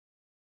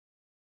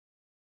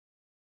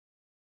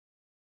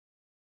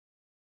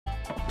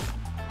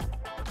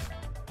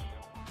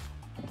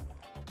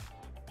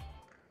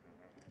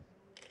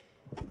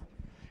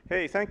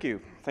Hey, thank you.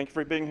 Thank you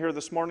for being here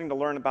this morning to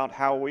learn about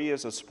how we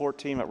as a support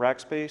team at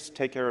Rackspace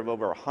take care of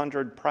over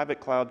 100 private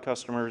cloud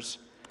customers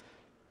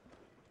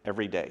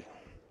every day.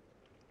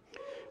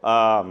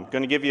 Going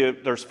to give you,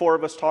 there's 4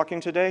 of us talking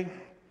today.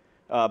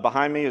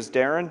 Behind me is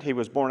Darren. He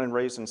was born and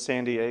raised in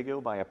San Diego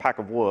by a pack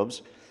of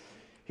wolves.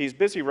 He's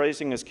busy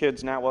raising his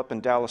kids now up in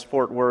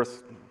Dallas-Fort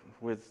Worth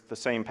with the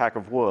same pack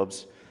of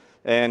wolves.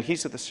 And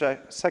he's the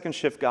second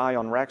shift guy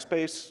on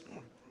Rackspace,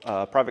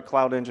 private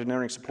cloud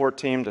engineering support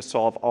team to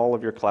solve all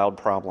of your cloud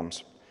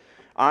problems.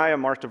 I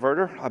am Mark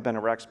DeVerter. I've been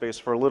at Rackspace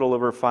for a little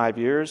over 5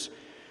 years.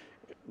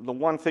 The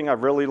one thing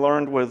I've really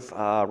learned with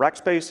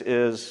Rackspace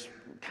is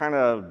kind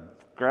of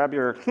grab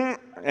your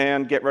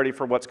and get ready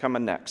for what's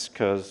coming next,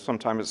 because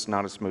sometimes it's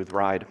not a smooth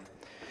ride.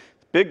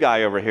 Big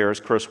guy over here is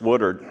Chris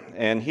Woodard,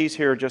 and he's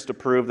here just to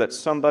prove that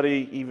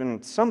somebody,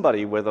 even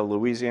somebody with a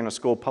Louisiana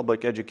School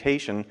public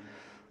education,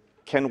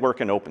 can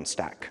work in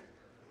OpenStack.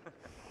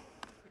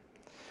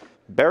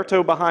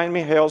 Berto behind me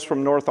hails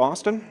from North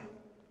Austin.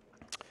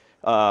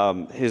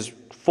 His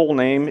full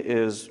name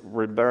is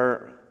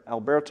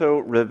Alberto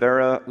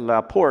Rivera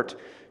Laporte,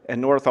 and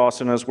North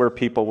Austin is where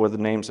people with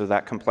names of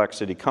that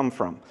complexity come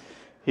from.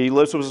 He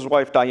lives with his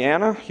wife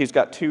Diana. He's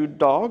got 2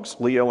 dogs,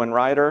 Leo and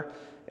Ryder,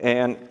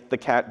 and the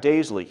cat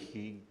Daisy.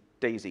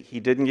 He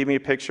didn't give me a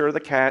picture of the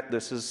cat.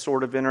 This is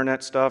sort of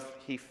internet stuff.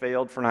 He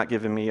failed for not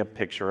giving me a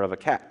picture of a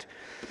cat.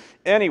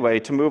 Anyway,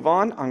 to move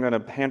on, I'm going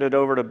to hand it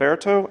over to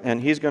Berto, and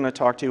he's going to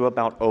talk to you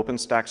about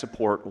OpenStack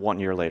support 1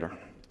 year later.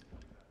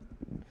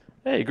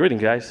 Hey,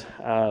 greetings, guys.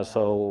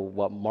 So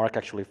what Mark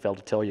actually failed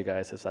to tell you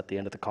guys is at the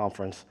end of the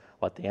conference,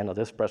 or at the end of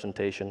this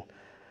presentation,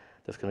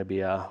 there's going to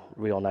be a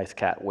real nice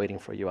cat waiting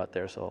for you out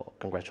there, so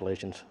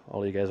congratulations.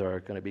 All you guys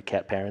are going to be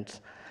cat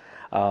parents.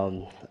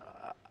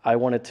 I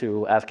wanted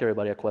to ask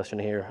everybody a question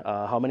here.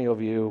 How many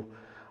of you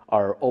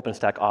are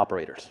OpenStack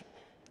operators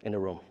in the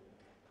room?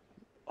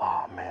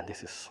 Oh man,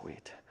 this is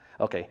sweet.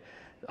 Okay,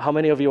 how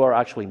many of you are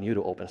actually new to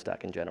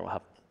OpenStack in general,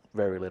 have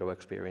very little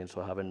experience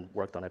or haven't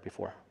worked on it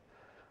before?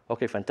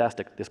 Okay,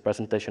 fantastic. This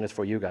presentation is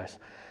for you guys.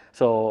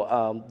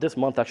 So this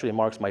month actually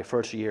marks my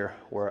first year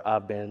where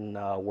I've been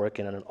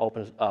working in an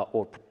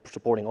or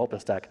supporting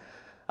OpenStack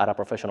at a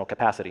professional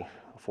capacity.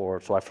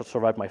 So I've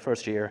survived my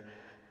first year.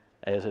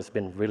 It's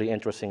been really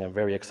interesting and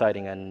very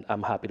exciting, and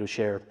I'm happy to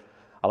share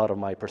a lot of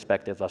my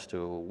perspectives as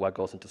to what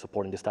goes into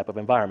supporting this type of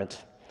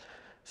environment.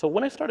 So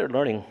when I started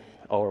learning,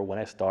 or when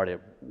I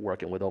started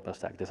working with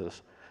OpenStack, this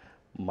is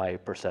my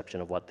perception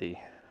of what the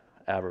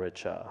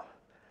average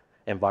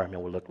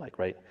environment would look like,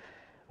 right?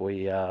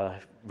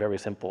 Very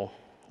simple,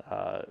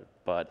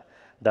 but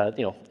that,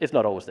 it's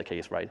not always the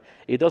case, right?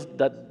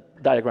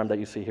 That diagram that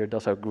you see here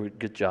does a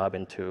good job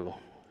into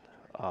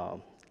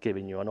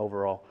giving you an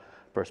overall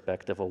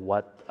perspective of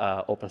what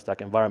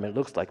OpenStack environment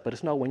looks like, but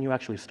it's not when you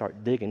actually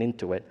start digging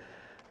into it,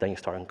 then you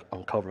start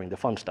uncovering the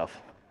fun stuff.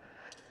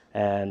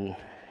 And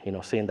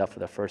seeing that for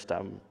the first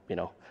time,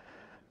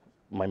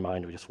 my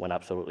mind just went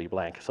absolutely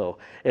blank. So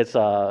it's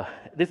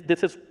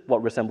this is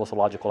what resembles a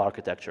logical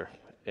architecture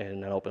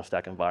in an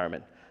OpenStack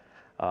environment.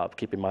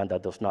 Keep in mind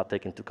that does not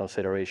take into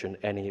consideration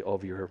any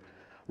of your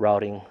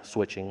routing,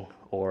 switching,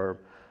 or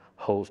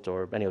host,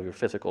 or any of your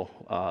physical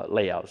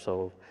layout.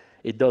 So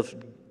it does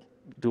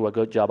do a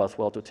good job as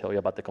well to tell you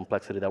about the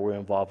complexity that we're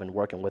involved in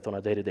working with on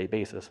a day-to-day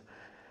basis.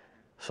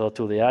 So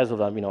to the eyes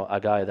of a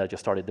guy that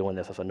just started doing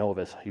this as a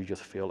novice, you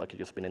just feel like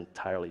you've just been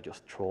entirely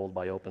just trolled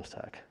by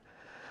OpenStack.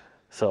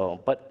 So,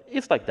 but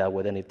it's like that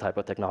with any type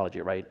of technology,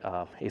 right?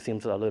 It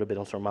seems a little bit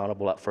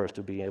unsurmountable at first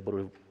to be able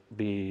to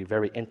be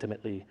very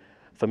intimately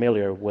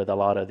familiar with a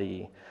lot of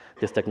these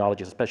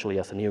technologies, especially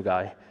as a new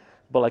guy.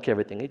 But like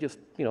everything, it just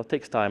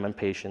takes time and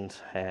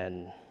patience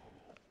and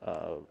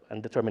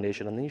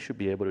determination, and then you should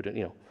be able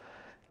to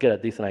get a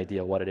decent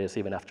idea of what it is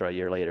even after a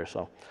year later.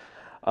 So.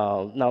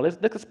 Now let's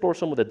explore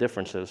some of the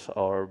differences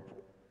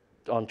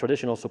on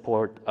traditional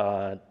support,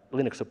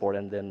 Linux support,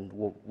 and then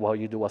what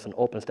you do as an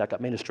OpenStack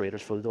administrator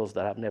for those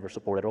that have never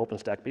supported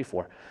OpenStack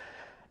before.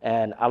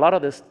 And a lot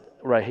of this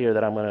right here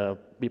that I'm going to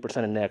be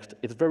presenting next,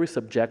 it's very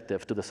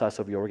subjective to the size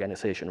of your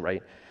organization,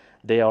 right?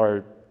 They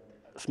are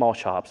small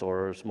shops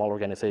or small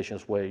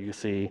organizations where you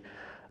see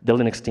the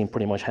Linux team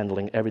pretty much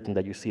handling everything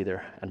that you see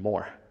there and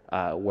more,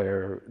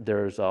 where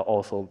there's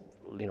also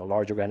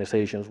large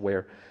organizations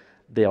where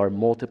there are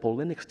multiple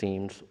Linux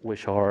teams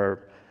which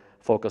are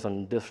focused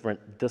on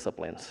different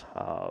disciplines.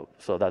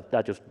 So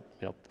that just,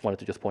 wanted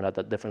to just point out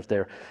that difference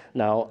there.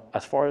 Now,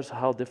 as far as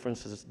how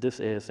this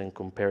is in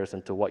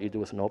comparison to what you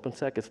do as an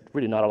OpenStack, it's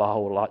really not a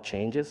whole lot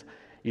changes.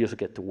 You just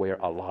get to wear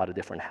a lot of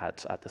different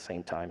hats at the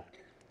same time.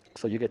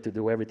 So you get to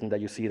do everything that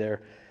you see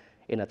there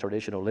in a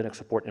traditional Linux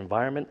support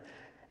environment.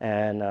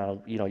 And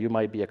you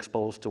might be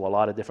exposed to a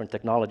lot of different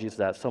technologies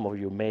that some of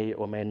you may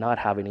or may not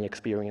have any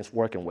experience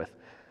working with.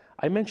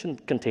 I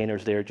mentioned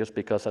containers there just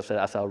because as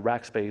a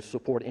Rackspace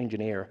support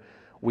engineer,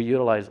 we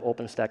utilize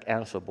OpenStack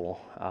Ansible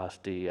as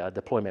the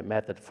deployment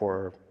method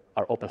for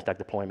our OpenStack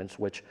deployments,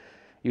 which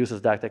uses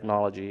that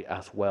technology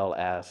as well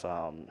as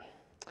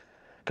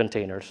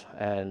containers.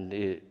 And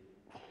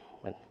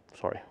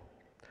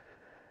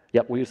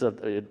Yep, we use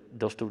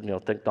those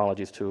two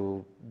technologies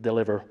to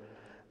deliver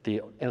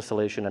the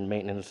installation and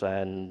maintenance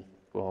and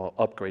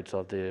upgrades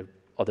of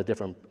the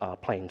different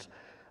planes.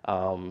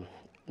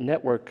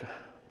 Network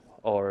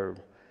or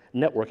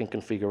networking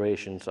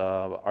configurations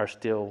are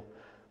still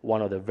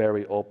one of the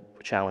very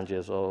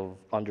challenges of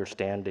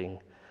understanding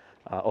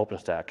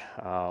OpenStack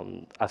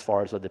as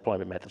far as the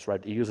deployment methods,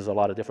 right? It uses a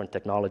lot of different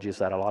technologies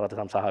that a lot of the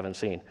times I haven't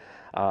seen.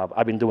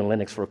 I've been doing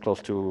Linux for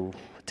close to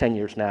 10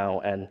 years now,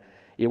 and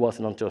it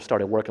wasn't until I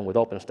started working with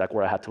OpenStack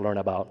where I had to learn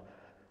about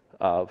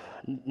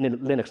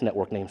Linux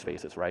network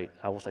namespaces, right?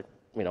 I was like,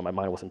 my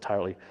mind was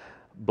entirely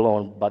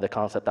blown by the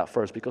concept at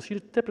first because you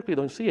typically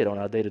don't see it on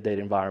a day-to-day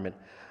environment.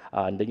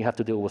 And then you have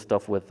to deal with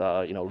stuff with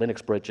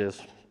Linux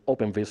bridges,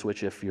 Open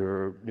vSwitch if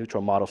your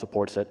neutral model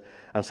supports it,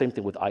 and same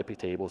thing with IP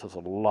tables. There's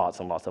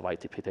lots and lots of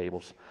IP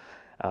tables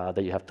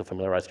that you have to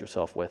familiarize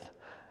yourself with.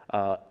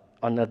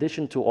 In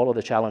addition to all of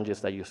the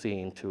challenges that you see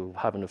into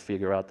having to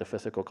figure out the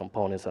physical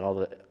components and all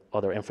the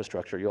other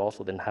infrastructure, you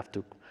also then have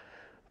to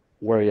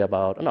worry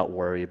about, not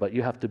worry, but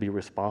you have to be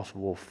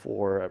responsible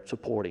for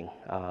supporting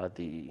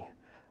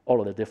all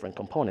of the different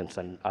components.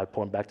 And I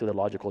point back to the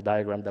logical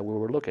diagram that we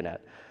were looking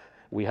at.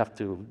 We have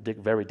to dig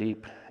very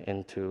deep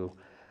into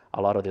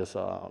a lot of this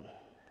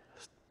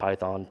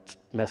Python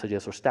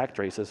messages or stack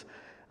traces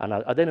and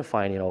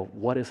identifying,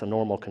 what is a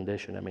normal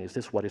condition? I mean, is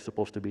this what it's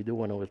supposed to be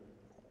doing, or,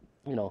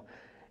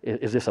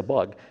 is this a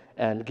bug?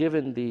 And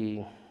given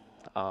the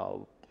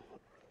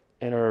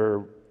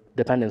inner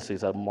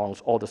dependencies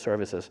amongst all the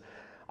services,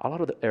 a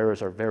lot of the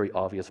errors are very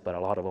obvious, but a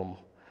lot of them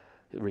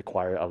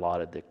require a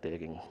lot of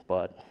digging.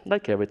 But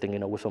like everything,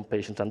 with some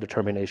patience and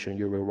determination,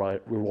 you're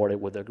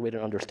rewarded with a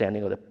greater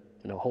understanding of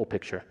the whole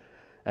picture.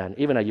 And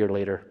even a year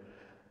later,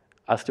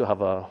 I still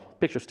have a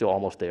picture still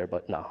almost there,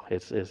 but no,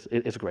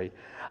 it's great.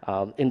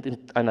 In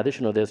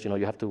addition to this,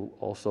 you have to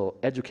also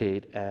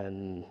educate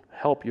and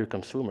help your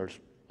consumers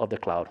of the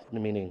cloud,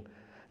 meaning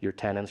your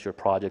tenants, your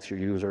projects, your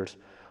users,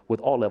 with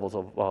all levels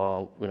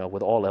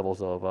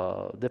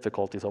of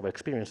difficulties of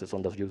experiences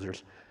on those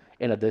users,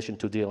 in addition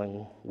to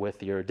dealing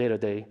with your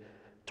day-to-day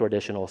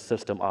traditional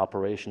system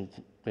operation,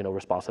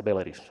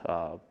 responsibilities,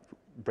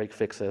 break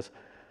fixes,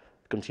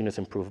 continuous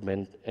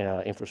improvement,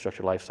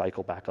 infrastructure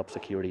lifecycle, backup,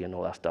 security, and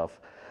all that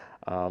stuff.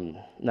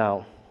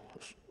 Now,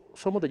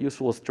 some of the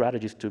useful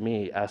strategies to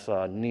me as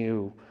a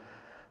new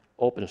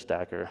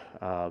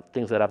OpenStacker,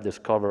 things that I've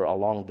discovered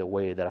along the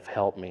way that have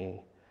helped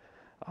me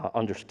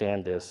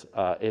understand this,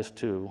 is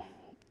to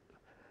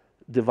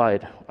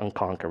divide and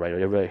conquer, right?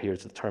 Everybody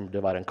hears the term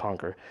divide and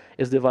conquer.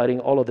 Is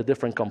dividing all of the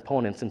different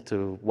components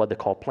into what they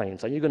call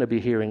planes. And you're going to be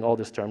hearing all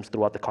these terms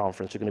throughout the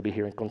conference. You're going to be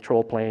hearing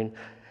control plane,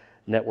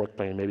 network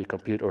plane, maybe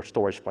compute or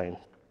storage plane.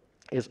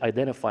 Is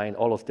identifying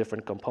all those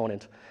different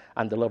components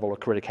and the level of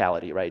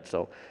criticality, right?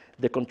 So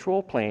the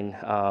control plane,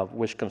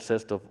 which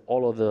consists of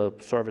all of the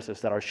services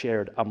that are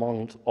shared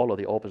among all of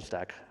the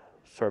OpenStack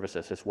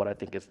services, is what I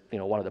think is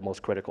one of the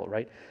most critical,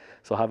 right?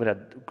 So having a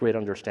great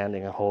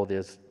understanding of how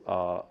this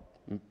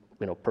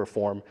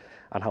perform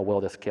and how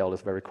well they scale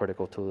is very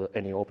critical to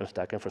any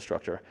OpenStack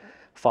infrastructure.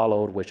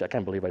 Followed, which I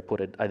can't believe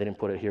I didn't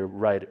put it here,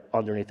 right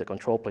underneath the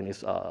control plane,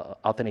 is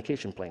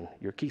authentication plane,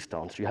 your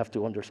keystones. You have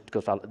to understand,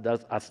 because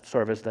that's a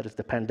service that is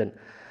dependent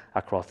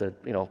across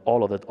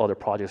all of the other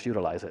projects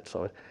utilize it.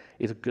 So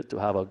it's good to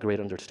have a great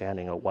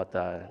understanding of what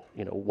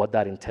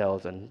that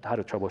entails and how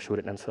to troubleshoot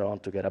it and so on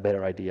to get a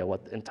better idea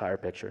what the entire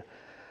picture.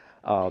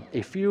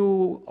 If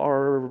you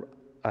are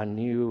a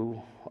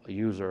new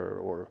user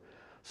or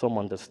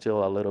someone that's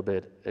still a little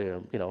bit,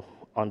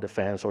 on the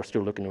fence or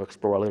still looking to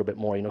explore a little bit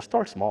more,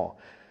 start small.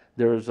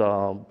 There's,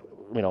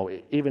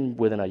 even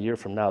within a year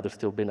from now, there's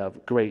still been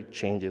great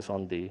changes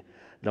on the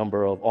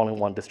number of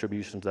all-in-one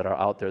distributions that are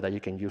out there that you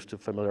can use to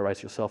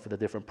familiarize yourself with the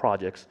different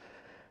projects.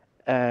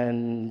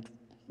 And,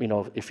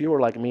 if you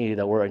were like me,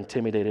 that were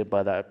intimidated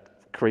by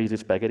that crazy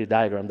spaghetti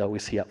diagram that we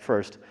see at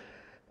first,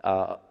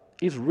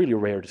 it's really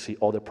rare to see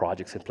all the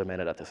projects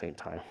implemented at the same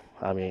time.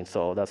 I mean,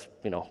 so that's,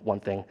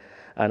 one thing.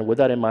 And with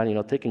that in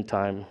mind, taking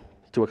time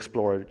to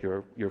explore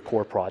your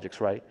core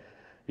projects, right?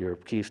 Your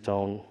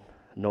Keystone,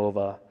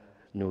 Nova,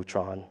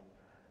 Neutron,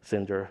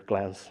 Cinder,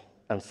 Glance,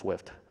 and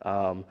Swift.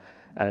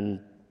 And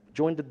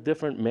join the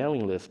different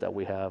mailing lists that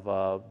we have.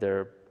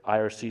 Their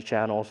IRC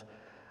channels,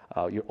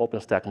 your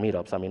OpenStack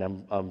meetups. I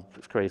mean,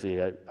 it's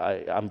crazy.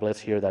 I'm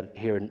blessed here that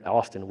here in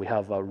Austin we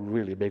have a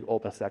really big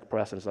OpenStack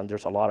presence, and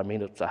there's a lot of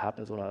meetups that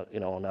happens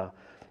on a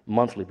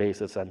monthly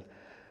basis. And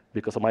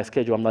because of my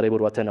schedule, I'm not able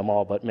to attend them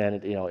all, but man,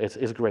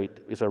 it's great.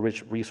 It's a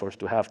rich resource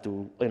to have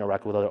to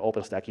interact with other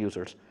OpenStack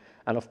users.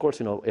 And of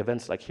course,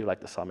 events like here, like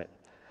the summit.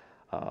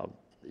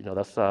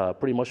 That's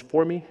pretty much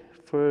for me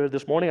for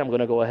this morning. I'm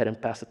gonna go ahead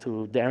and pass it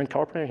to Darren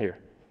Carpenter here.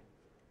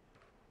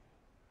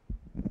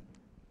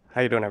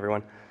 How you doing,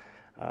 everyone?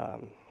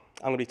 I'm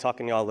gonna be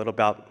talking to y'all a little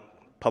about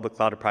public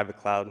cloud to private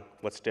cloud,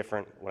 what's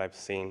different, what I've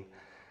seen.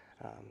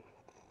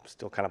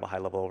 Still kind of a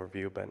high-level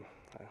overview, but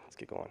let's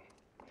get going.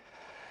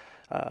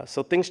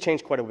 So things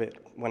changed quite a bit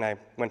when I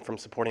went from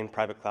supporting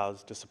private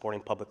clouds to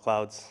supporting public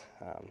clouds.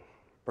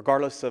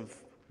 Regardless of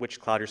which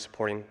cloud you're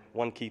supporting,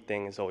 one key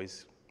thing is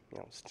always,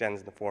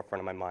 stands in the forefront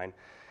of my mind,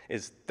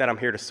 is that I'm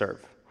here to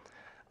serve.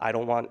 I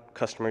don't want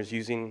customers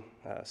using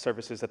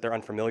services that they're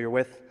unfamiliar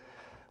with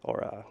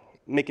or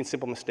making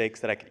simple mistakes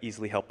that I could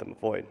easily help them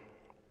avoid.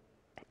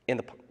 In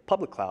the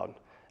public cloud,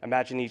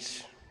 imagine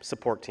each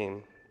support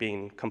team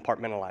being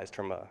compartmentalized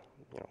from a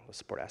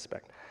support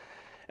aspect.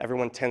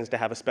 Everyone tends to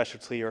have a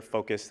specialty or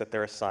focus that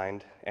they're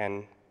assigned,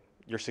 and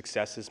your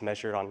success is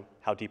measured on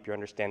how deep your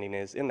understanding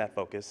is in that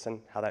focus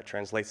and how that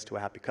translates to a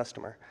happy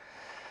customer.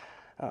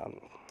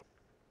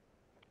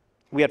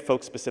 We had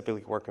folks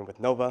specifically working with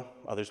Nova,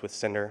 others with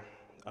Cinder,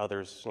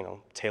 others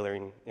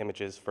tailoring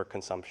images for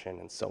consumption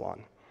and so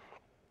on.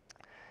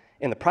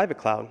 In the private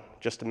cloud,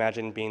 just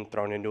imagine being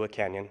thrown into a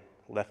canyon,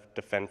 left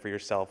to fend for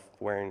yourself,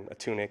 wearing a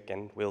tunic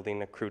and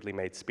wielding a crudely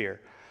made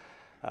spear.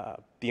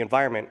 The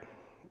environment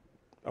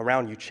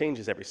around you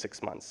changes every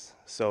 6 months,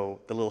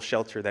 so the little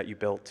shelter that you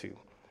built to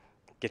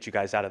get you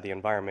guys out of the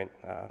environment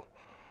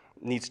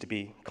needs to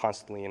be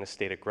constantly in a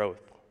state of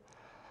growth.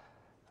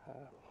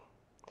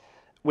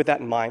 With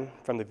that in mind,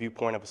 from the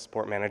viewpoint of a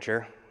support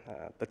manager,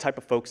 the type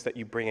of folks that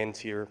you bring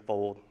into your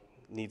fold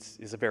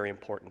is a very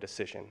important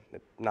decision.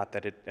 Not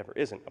that it ever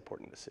isn't an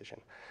important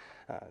decision.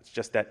 It's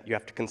just that you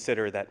have to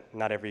consider that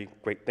not every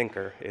great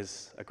thinker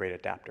is a great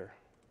adapter.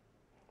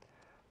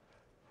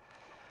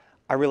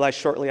 I realized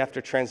shortly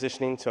after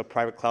transitioning to a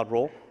private cloud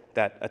role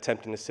that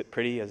attempting to sit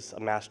pretty as a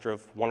master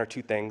of one or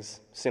two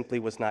things simply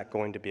was not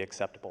going to be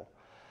acceptable.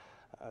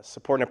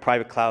 Supporting a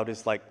private cloud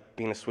is like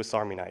being a Swiss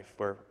Army knife,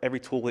 where every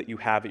tool that you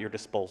have at your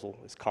disposal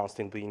is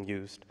constantly being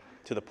used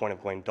to the point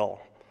of going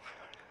dull.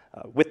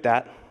 With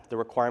that, the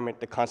requirement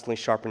to constantly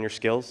sharpen your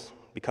skills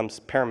becomes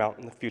paramount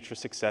in the future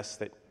success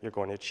that you're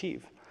going to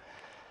achieve.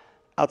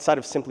 Outside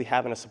of simply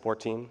having a support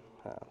team,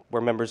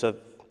 where members of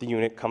the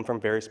unit come from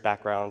various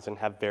backgrounds and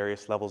have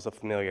various levels of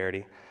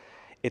familiarity,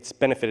 it's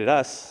benefited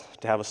us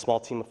to have a small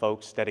team of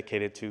folks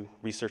dedicated to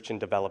research and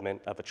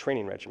development of a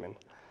training regimen.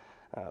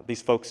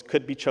 These folks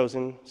could be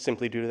chosen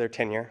simply due to their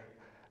tenure,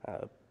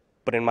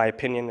 but in my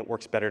opinion, it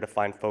works better to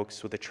find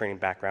folks with a training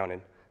background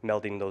and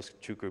melding those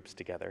two groups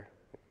together.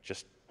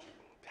 Just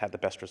have the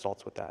best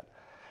results with that.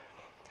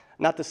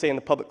 Not to say in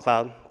the public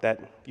cloud that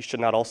you should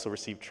not also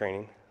receive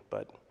training,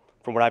 but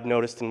from what I've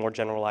noticed in more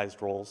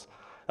generalized roles,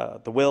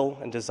 the will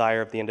and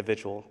desire of the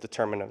individual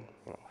determine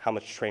how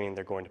much training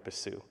they're going to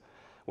pursue.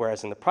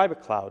 Whereas in the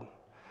private cloud,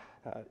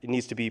 it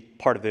needs to be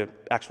part of the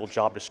actual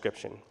job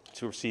description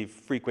to receive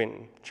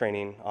frequent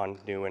training on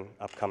new and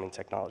upcoming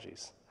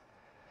technologies.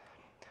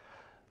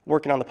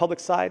 Working on the public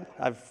side,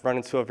 I've run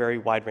into a very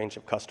wide range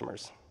of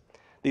customers.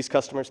 These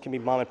customers can be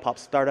mom and pop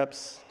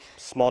startups,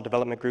 small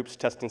development groups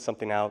testing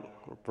something out,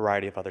 a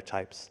variety of other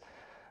types.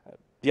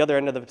 The other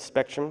end of the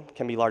spectrum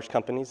can be large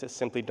companies that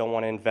simply don't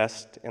want to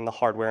invest in the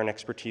hardware and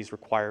expertise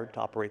required to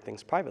operate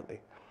things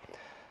privately.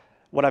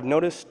 What I've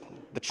noticed,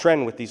 the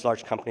trend with these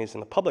large companies in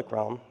the public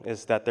realm,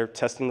 is that they're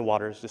testing the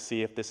waters to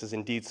see if this is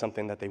indeed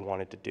something that they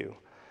wanted to do.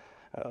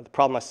 The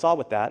problem I saw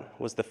with that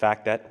was the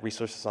fact that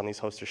resources on these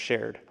hosts are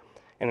shared,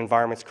 and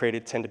environments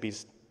created tend to be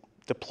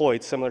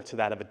deployed similar to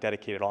that of a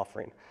dedicated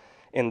offering,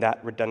 in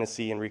that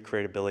redundancy and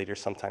recreatability are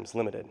sometimes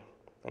limited,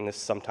 and this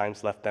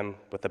sometimes left them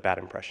with a bad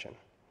impression.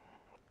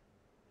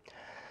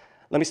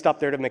 Let me stop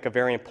there to make a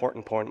very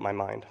important point in my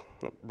mind.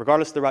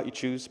 Regardless of the route you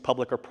choose,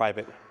 public or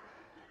private,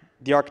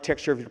 the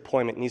architecture of your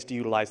deployment needs to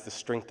utilize the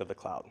strength of the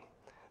cloud.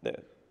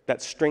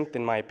 That strength,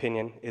 in my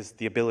opinion, is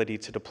the ability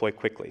to deploy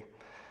quickly,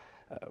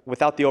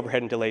 without the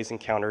overhead and delays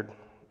encountered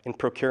in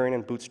procuring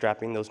and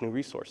bootstrapping those new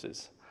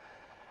resources.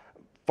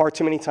 Far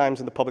too many times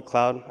in the public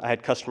cloud, I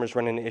had customers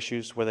run into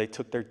issues where they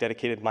took their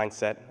dedicated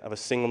mindset of a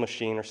single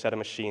machine or set of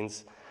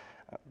machines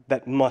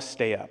that must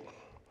stay up.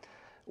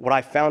 What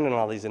I found in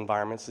all these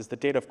environments is the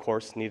data, of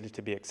course, needed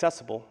to be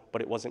accessible,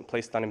 but it wasn't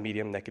placed on a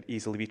medium that could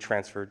easily be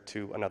transferred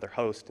to another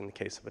host in the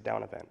case of a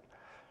down event.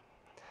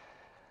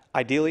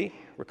 Ideally,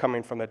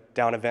 recovering from a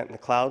down event in the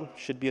cloud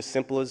should be as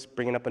simple as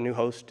bringing up a new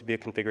host via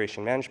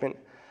configuration management,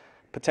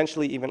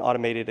 potentially even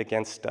automated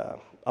against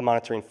a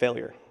monitoring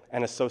failure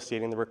and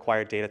associating the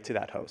required data to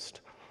that host.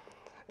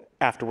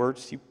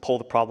 Afterwards, you pull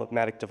the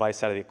problematic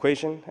device out of the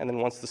equation, and then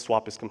once the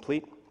swap is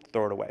complete,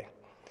 throw it away.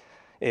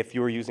 If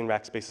you were using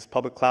Rackspace's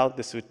public cloud,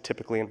 this would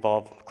typically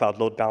involve cloud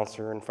load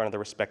balancer in front of the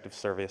respective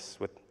service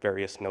with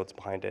various nodes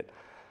behind it.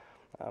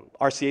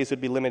 RCAs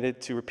would be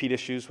limited to repeat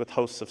issues with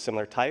hosts of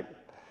similar type,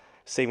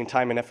 saving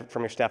time and effort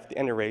from your staff at the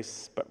end of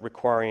race, but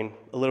requiring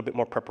a little bit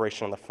more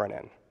preparation on the front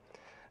end.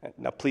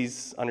 Now,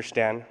 please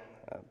understand,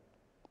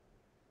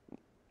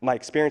 my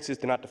experiences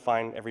do not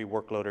define every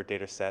workload or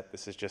data set.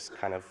 This is just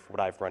kind of what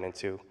I've run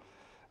into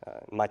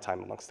in my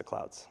time amongst the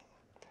clouds.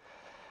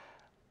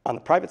 On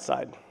the private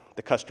side,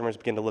 the customers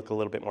begin to look a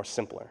little bit more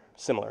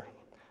similar.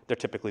 They're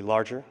typically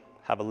larger,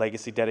 have a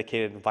legacy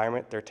dedicated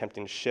environment they're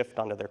attempting to shift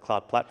onto their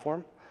cloud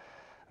platform.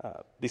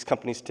 These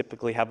companies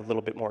typically have a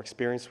little bit more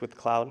experience with the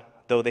cloud,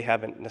 though they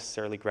haven't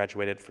necessarily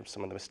graduated from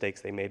some of the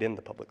mistakes they made in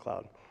the public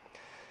cloud.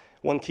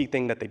 One key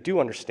thing that they do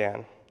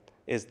understand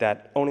is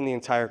that owning the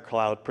entire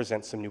cloud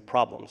presents some new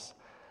problems,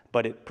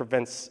 but it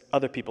prevents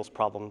other people's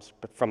problems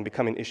from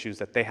becoming issues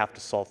that they have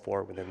to solve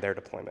for within their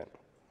deployment.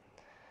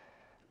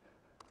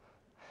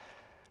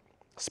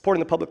 Supporting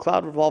the public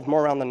cloud revolved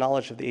more around the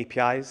knowledge of the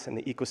APIs and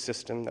the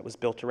ecosystem that was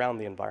built around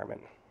the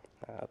environment.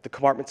 The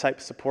compartment type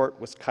support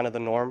was kind of the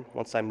norm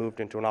once I moved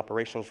into an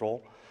operations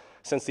role,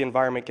 since the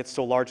environment gets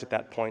so large at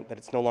that point that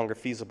it's no longer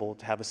feasible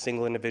to have a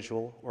single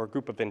individual or a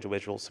group of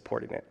individuals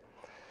supporting it.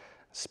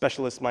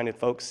 Specialist-minded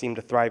folks seem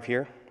to thrive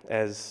here,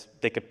 as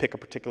they could pick a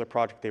particular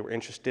project they were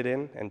interested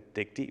in and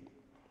dig deep.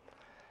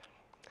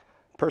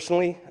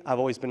 Personally, I've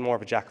always been more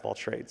of a jack of all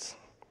trades,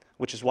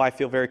 which is why I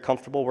feel very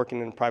comfortable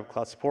working in a private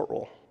cloud support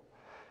role.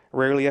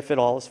 Rarely, if at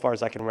all, as far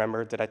as I can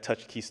remember, did I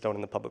touch Keystone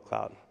in the public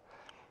cloud.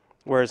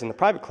 Whereas in the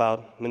private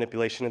cloud,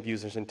 manipulation of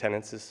users and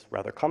tenants is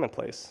rather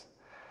commonplace.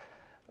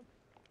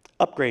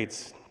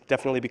 Upgrades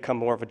definitely become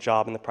more of a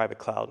job in the private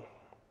cloud.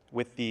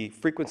 With the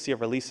frequency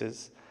of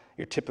releases,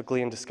 you're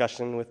typically in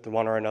discussion with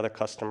one or another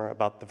customer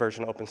about the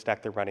version of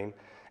OpenStack they're running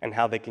and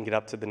how they can get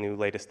up to the new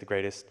latest, the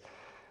greatest,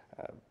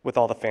 with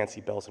all the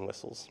fancy bells and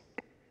whistles.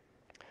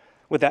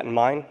 With that in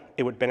mind,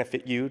 it would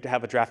benefit you to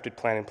have a drafted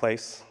plan in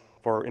place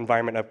for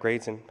environment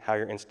upgrades and how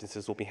your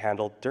instances will be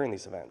handled during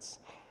these events.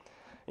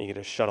 You get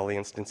to shuttle the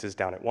instances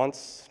down at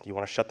once. You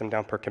want to shut them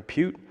down per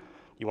compute.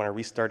 You want to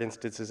restart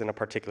instances in a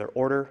particular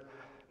order.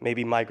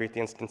 Maybe migrate the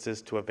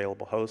instances to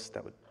available hosts.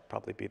 That would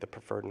probably be the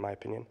preferred in my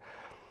opinion.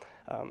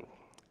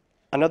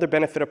 Another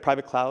benefit of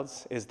private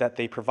clouds is that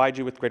they provide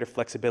you with greater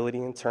flexibility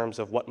in terms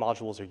of what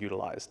modules are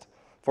utilized.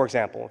 For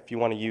example, if you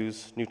want to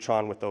use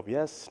Neutron with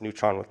OVS,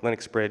 Neutron with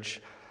Linux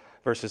Bridge,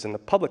 versus in the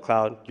public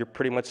cloud, you're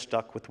pretty much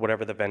stuck with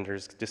whatever the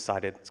vendors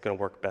decided is going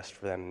to work best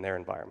for them in their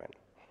environment.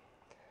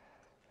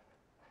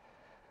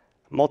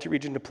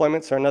 Multi-region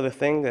deployments are another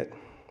thing that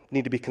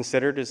need to be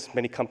considered, as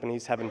many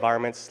companies have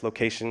environments,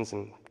 locations,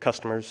 and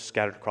customers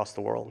scattered across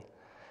the world.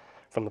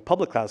 From the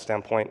public cloud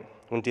standpoint,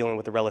 when dealing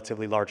with a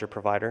relatively larger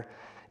provider,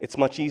 it's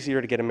much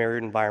easier to get a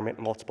mirrored environment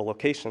in multiple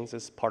locations,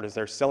 as part of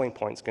their selling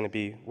point is going to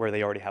be where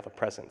they already have a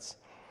presence.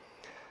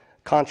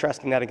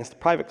 Contrasting that against the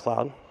private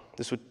cloud,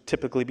 this would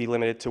typically be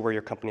limited to where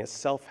your company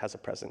itself has a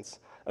presence,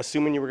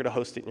 assuming you were going to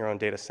host it in your own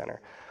data center.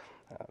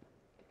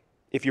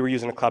 If you were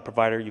using a cloud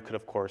provider, you could,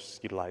 of course,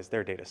 utilize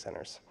their data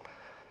centers.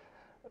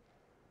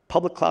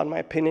 Public cloud, in my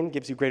opinion,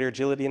 gives you greater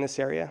agility in this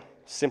area,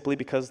 simply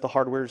because the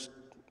hardware's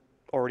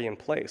already in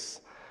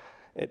place.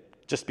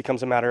 It just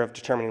becomes a matter of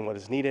determining what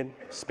is needed,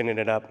 spinning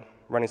it up,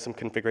 running some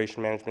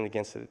configuration management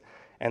against it,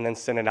 and then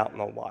send it out in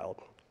the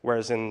wild.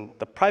 Whereas in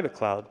the private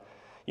cloud,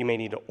 you may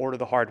need to order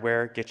the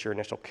hardware, get your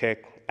initial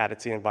kick, add it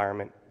to the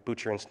environment,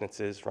 boot your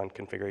instances, run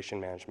configuration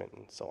management,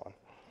 and so on.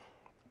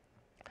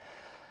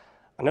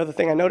 Another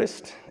thing I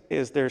noticed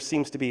is there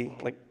seems to be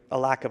a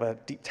lack of a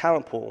deep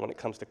talent pool when it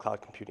comes to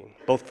cloud computing,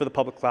 both for the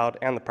public cloud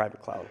and the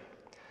private cloud.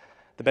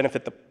 The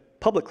benefit the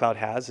public cloud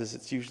has is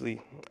it's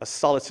usually a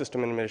solid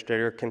system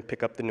administrator can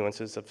pick up the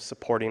nuances of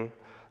supporting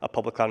a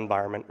public cloud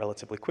environment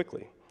relatively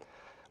quickly.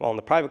 While in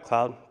the private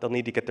cloud, they'll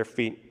need to get their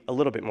feet a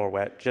little bit more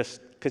wet,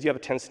 just because you have a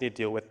tendency to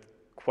deal with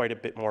quite a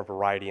bit more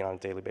variety on a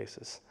daily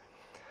basis.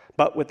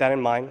 But with that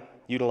in mind,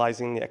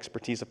 utilizing the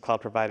expertise of cloud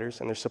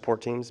providers and their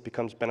support teams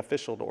becomes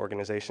beneficial to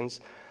organizations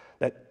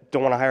that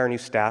don't want to hire new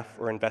staff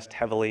or invest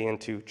heavily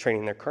into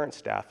training their current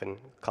staff in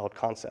cloud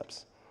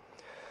concepts.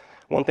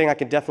 One thing I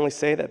can definitely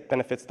say that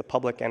benefits the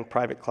public and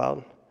private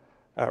cloud,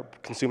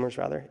 consumers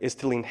rather, is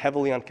to lean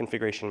heavily on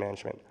configuration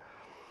management.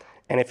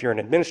 And if you're an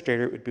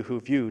administrator, it would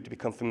behoove you to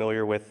become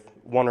familiar with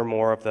one or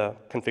more of the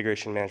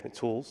configuration management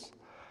tools.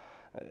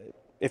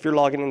 If you're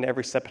logging into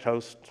every separate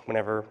host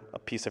whenever a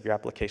piece of your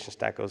application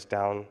stack goes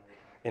down,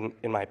 in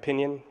my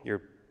opinion,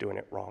 you're doing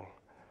it wrong.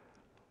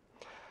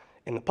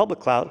 In the public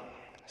cloud,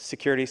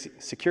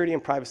 security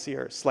and privacy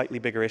are a slightly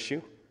bigger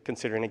issue,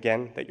 considering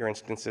again that your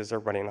instances are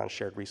running on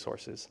shared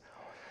resources.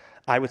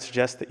 I would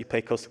suggest that you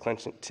pay close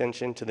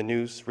attention to the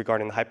news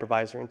regarding the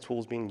hypervisor and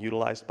tools being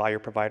utilized by your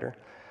provider,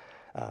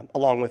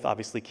 along with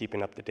obviously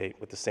keeping up to date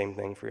with the same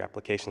thing for your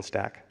application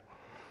stack.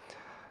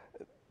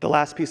 The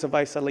last piece of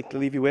advice I'd like to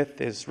leave you with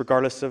is,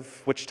 regardless of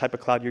which type of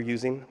cloud you're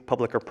using,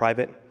 public or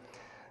private,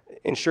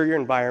 ensure your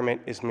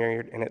environment is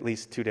mirrored in at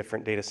least 2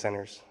 different data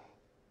centers,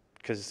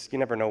 because you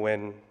never know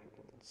when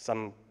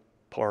some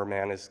poor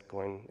man is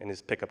going in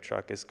his pickup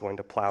truck is going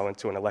to plow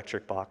into an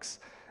electric box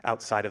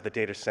outside of the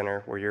data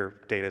center where your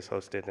data is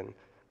hosted and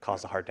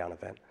cause a hard down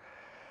event.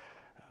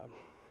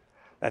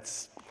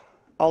 That's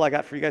all I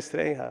got for you guys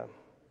today.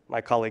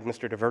 My colleague,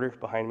 Mr. Diverter,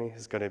 behind me,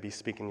 is going to be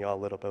speaking to you all a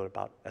little bit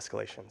about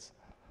escalations.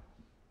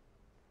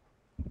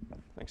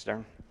 Thanks,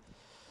 Darren.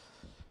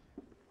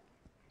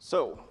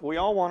 So we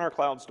all want our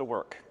clouds to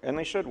work, and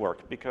they should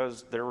work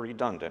because they're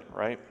redundant,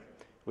 right?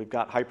 We've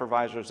got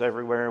hypervisors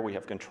everywhere. We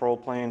have control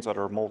planes that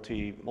are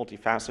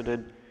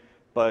multifaceted.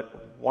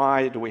 But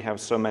why do we have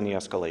so many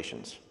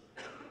escalations?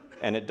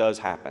 And it does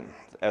happen.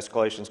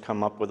 Escalations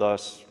come up with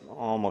us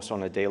almost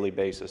on a daily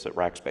basis at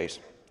Rackspace.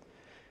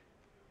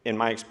 In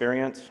my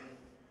experience,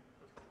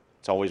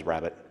 it's always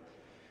Rabbit.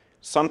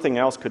 Something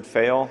else could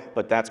fail,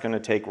 but that's going to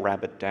take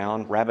Rabbit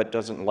down. Rabbit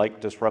doesn't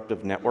like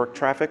disruptive network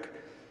traffic.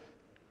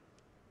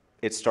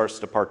 it starts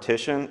to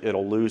partition,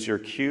 it'll lose your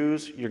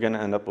queues, you're going to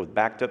end up with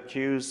backed up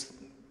queues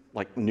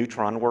like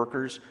neutron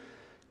workers.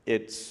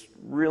 It's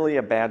really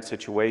a bad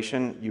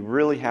situation. You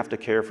really have to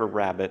care for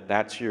Rabbit.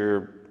 That's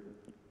your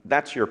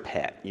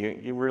pet.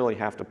 You really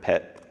have to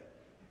pet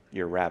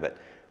your Rabbit.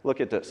 Look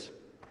at this.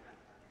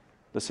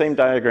 The same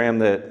diagram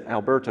that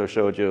Alberto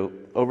showed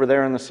you. Over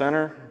there in the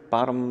center,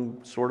 bottom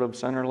sort of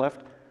center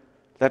left,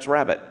 that's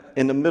Rabbit.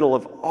 In the middle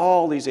of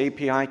all these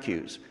API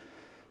queues.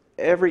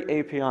 Every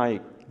API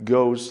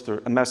goes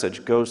through, a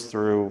message goes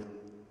through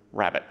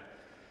Rabbit.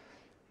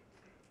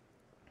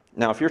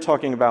 Now, if you're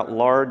talking about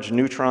large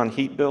neutron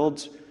heat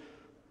builds,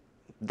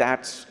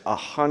 that's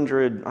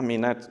 100, I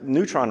mean,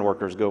 neutron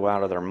workers go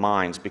out of their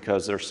minds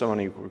because there's so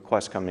many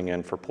requests coming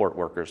in for port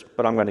workers,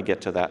 but I'm going to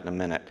get to that in a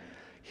minute.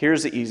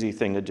 Here's the easy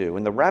thing to do.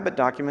 In the Rabbit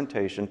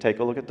documentation, take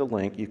a look at the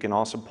link. You can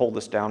also pull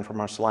this down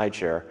from our slide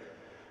share,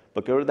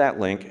 but go to that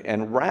link,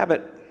 and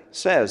Rabbit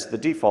says the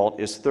default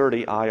is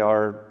 30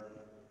 Erlang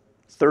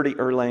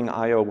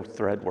IO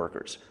thread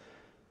workers,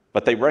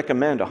 but they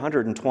recommend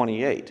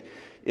 128.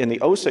 In the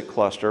OSIC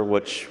cluster,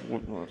 which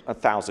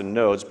 1,000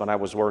 nodes, but I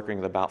was working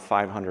with about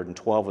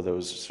 512 of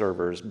those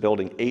servers,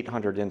 building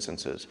 800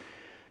 instances.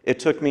 It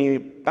took me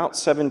about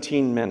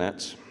 17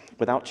 minutes,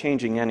 without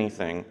changing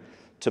anything,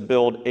 to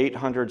build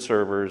 800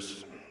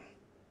 servers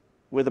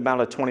with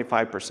about a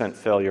 25%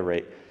 failure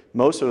rate.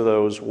 Most of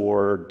those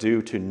were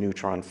due to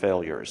neutron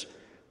failures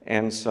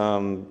and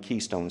some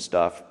keystone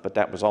stuff, but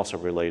that was also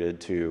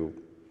related to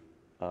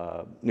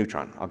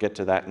neutron. I'll get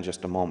to that in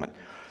just a moment.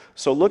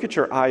 So look at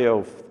your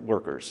I/O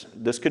workers.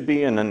 This could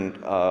be in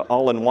an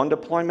all-in-one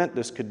deployment.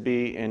 This could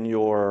be in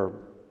your,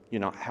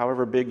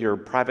 however big your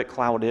private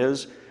cloud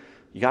is.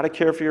 You got to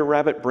care for your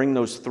Rabbit. Bring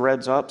those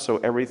threads up so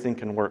everything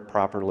can work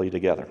properly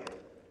together.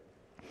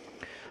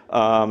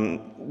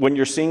 When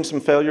you're seeing some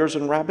failures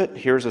in Rabbit,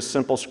 here's a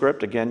simple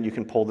script. Again, you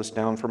can pull this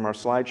down from our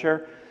slide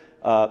share.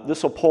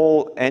 This will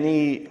pull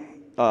any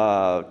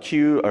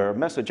queue or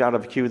message out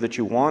of a queue that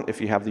you want if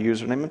you have the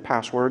username and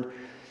password.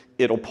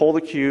 It'll pull the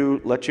queue,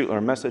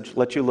 message,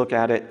 let you look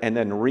at it, and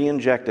then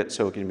re-inject it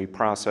so it can be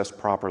processed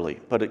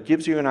properly. But it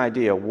gives you an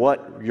idea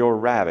what your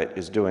Rabbit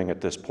is doing at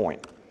this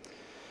point.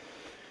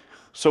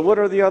 So what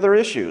are the other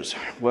issues?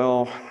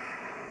 Well,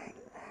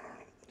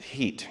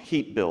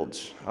 heat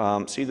builds.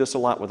 See this a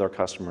lot with our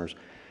customers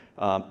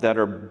that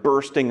are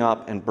bursting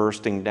up and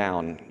bursting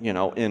down.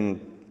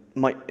 In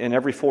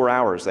every 4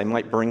 hours, they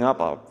might bring up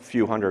a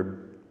few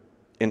hundred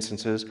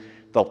instances.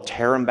 They'll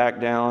tear them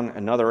back down.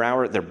 Another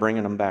hour, they're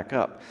bringing them back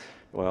up.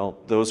 Well,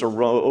 those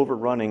are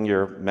overrunning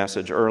your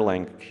message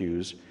Erlang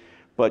queues.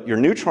 But your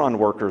neutron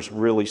workers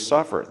really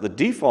suffer. The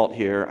default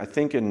here, I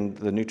think in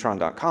the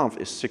neutron.conf,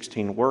 is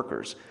 16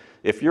 workers.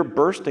 If you're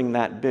bursting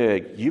that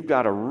big, you've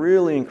got to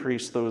really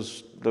increase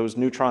those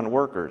neutron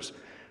workers.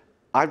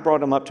 I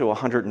brought them up to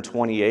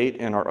 128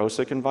 in our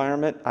OSIC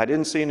environment. I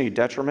didn't see any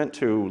detriment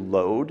to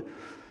load,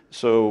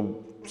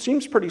 so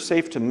seems pretty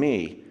safe to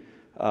me.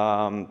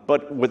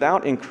 But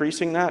without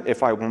increasing that,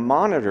 if I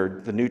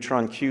monitored the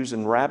neutron queues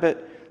in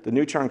Rabbit, the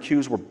neutron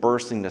queues were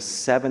bursting to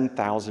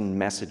 7,000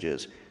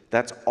 messages.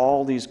 That's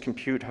all these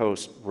compute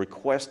hosts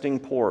requesting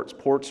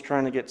ports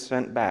trying to get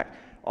sent back.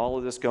 All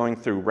of this going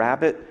through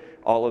Rabbit,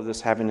 all of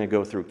this having to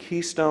go through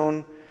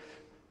Keystone,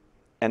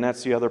 and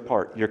that's the other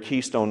part, your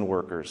Keystone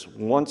workers.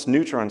 Once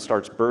Neutron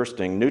starts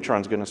bursting,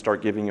 Neutron's going to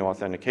start giving you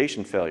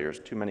authentication failures.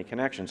 Too many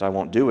connections, I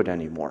won't do it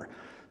anymore.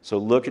 So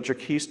look at your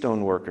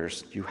Keystone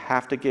workers. You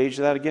have to gauge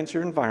that against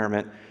your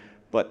environment,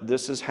 but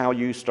this is how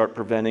you start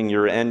preventing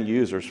your end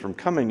users from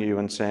coming to you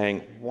and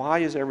saying, why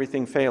is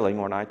everything failing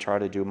when I try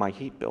to do my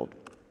heat build?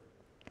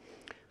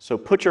 So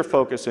put your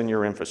focus in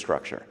your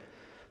infrastructure.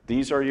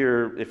 These are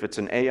your, if it's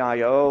an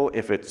AIO,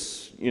 if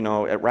it's,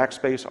 at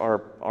Rackspace,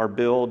 our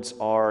builds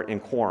are in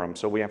quorum.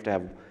 So we have to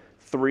have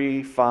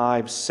 3,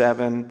 5,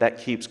 7. That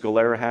keeps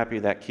Galera happy.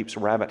 That keeps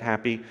Rabbit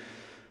happy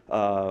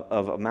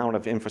of amount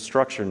of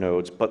infrastructure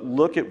nodes. But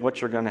look at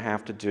what you're going to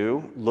have to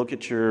do. Look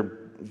at your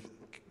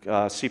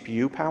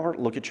CPU power.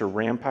 Look at your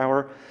RAM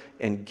power.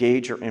 And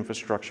gauge your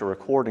infrastructure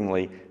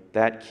accordingly.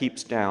 That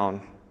keeps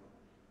down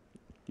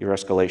your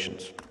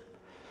escalations.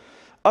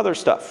 Other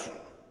stuff,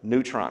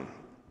 Neutron.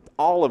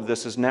 All of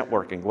this is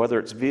networking, whether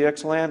it's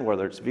VXLAN,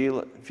 whether it's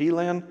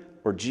VLAN,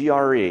 or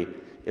GRE,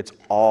 it's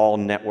all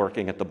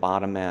networking at the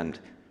bottom end.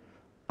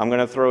 I'm going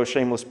to throw a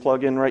shameless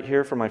plug in right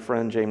here for my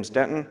friend James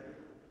Denton.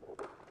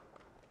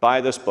 Buy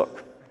this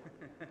book,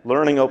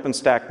 Learning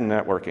OpenStack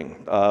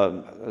Networking.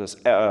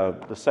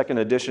 The second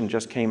edition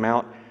just came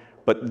out,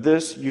 but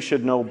this you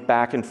should know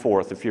back and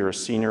forth if you're a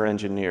senior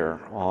engineer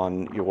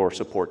on your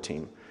support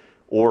team,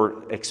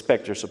 or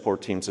expect your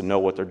support teams to know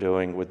what they're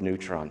doing with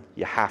Neutron.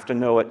 You have to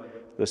know it.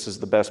 This is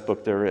the best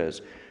book there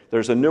is.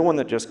 There's a new one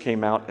that just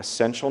came out,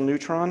 Essential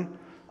Neutron.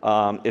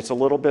 It's a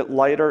little bit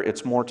lighter.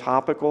 It's more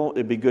topical.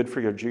 It'd be good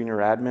for your junior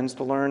admins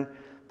to learn.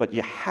 But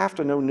you have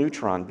to know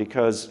Neutron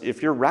because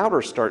if your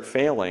routers start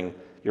failing,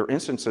 your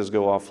instances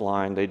go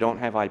offline, they don't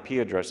have IP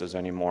addresses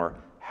anymore,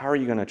 how are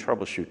you going to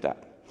troubleshoot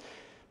that?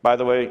 By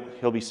the way,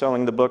 he'll be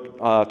selling the book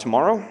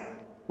tomorrow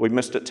We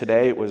missed it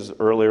today. It was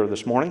earlier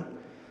this morning.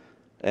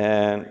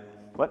 And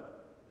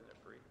what?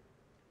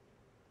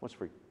 What's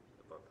free?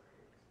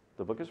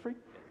 The book is free?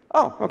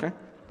 Oh, okay.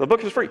 The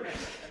book is free.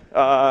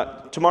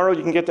 Tomorrow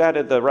you can get that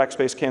at the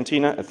Rackspace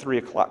Cantina at 3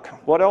 o'clock.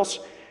 What else?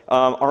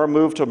 Our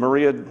move to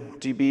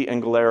MariaDB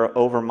and Galera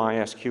over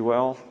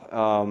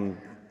MySQL.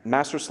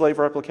 Master-slave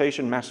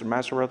replication,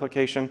 master-master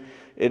replication.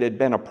 It had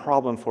been a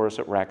problem for us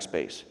at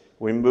Rackspace.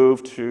 We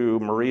moved to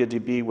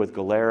MariaDB with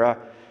Galera.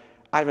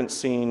 I haven't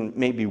seen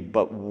maybe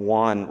but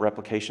one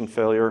replication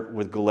failure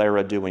with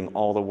Galera doing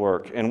all the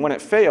work. And when it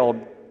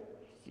failed,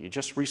 you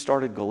just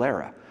restarted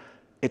Galera.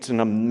 It's an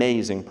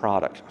amazing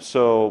product.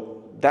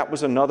 So that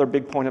was another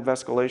big point of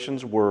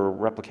escalations were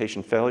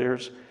replication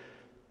failures.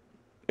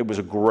 It was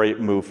a great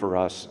move for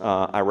us.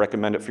 I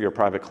recommend it for your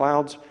private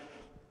clouds.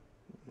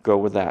 Go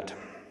with that.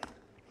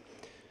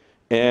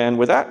 And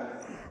with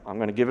that, I'm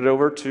going to give it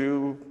over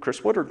to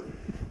Chris Woodard.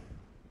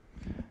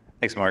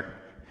 Thanks, Mark.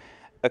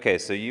 Okay,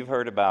 so you've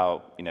heard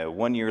about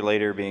 1 year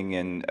later being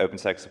in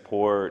OpenStack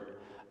support,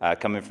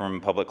 coming from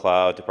public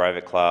cloud to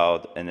private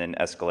cloud, and then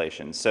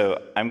escalation.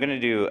 So I'm going to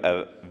do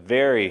a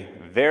very,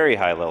 very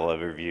high-level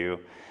overview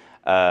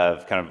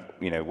of kind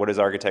of what is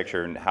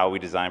architecture and how we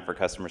design for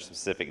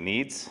customer-specific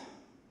needs.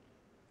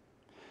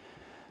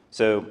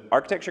 So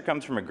architecture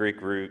comes from a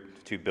Greek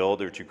root to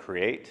build or to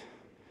create.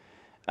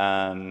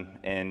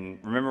 And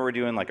remember, we're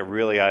doing like a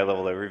really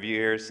high-level overview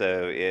here.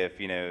 So if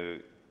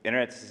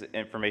Internet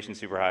Information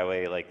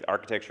Superhighway, like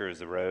architecture is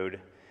the road,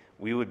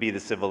 we would be the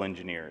civil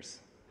engineers.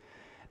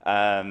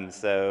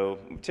 So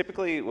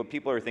typically what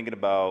people are thinking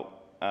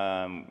about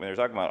when they're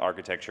talking about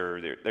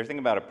architecture, they're thinking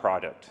about a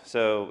product.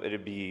 So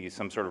it'd be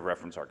some sort of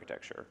reference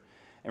architecture.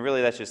 And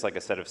really that's just like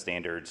a set of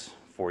standards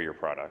for your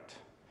product.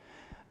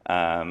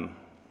 And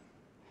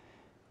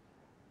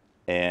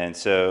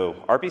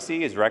so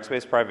RPC is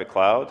Rackspace Private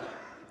Cloud.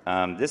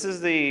 This is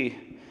the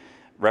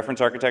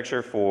reference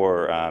architecture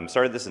for,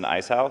 started this in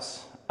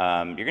Icehouse.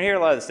 You're gonna hear a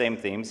lot of the same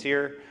themes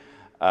here.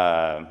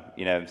 Some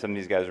of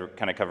these guys were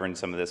kind of covering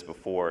some of this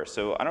before.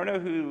 So I don't know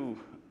who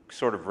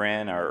sort of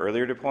ran our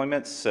earlier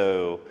deployments.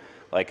 So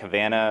like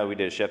Havana, we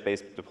did a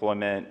chef-based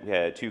deployment. We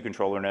had 2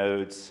 controller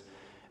nodes,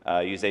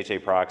 used HA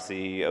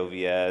proxy,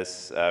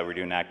 OVS. We're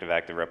doing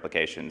active-active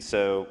replication.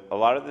 So a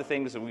lot of the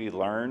things that we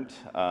learned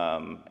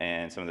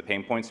and some of the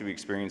pain points that we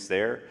experienced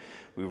there,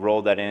 we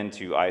rolled that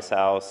into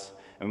Icehouse,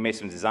 and we made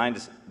some design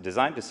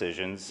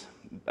decisions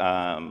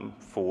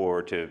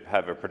to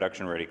have a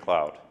production-ready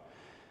cloud.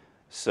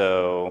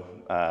 So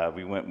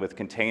we went with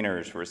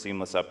containers for a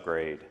seamless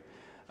upgrade.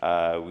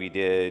 We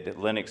did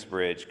Linux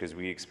Bridge because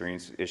we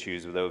experienced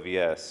issues with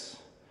OVS.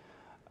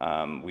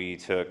 We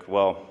took,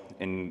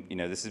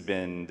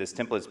 this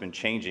template's been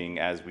changing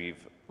as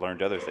we've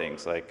learned other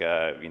things, like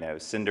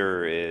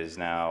Cinder is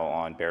now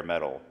on bare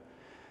metal.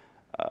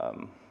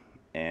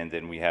 And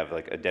then we have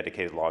like a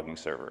dedicated logging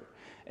server.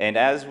 And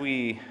as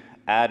we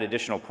add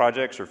additional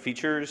projects or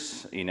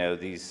features,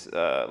 these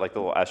like the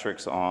little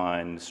asterisks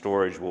on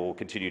storage will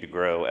continue to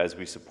grow as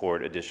we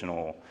support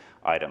additional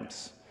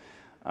items.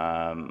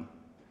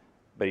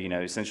 But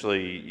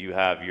essentially you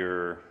have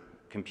your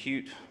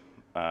compute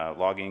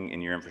logging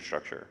in your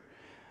infrastructure.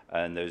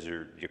 And those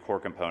are your core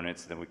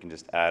components, then we can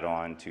just add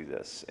on to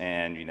this.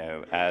 And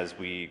as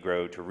we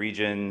grow to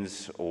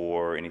regions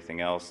or anything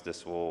else,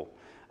 this will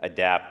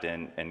adapt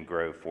and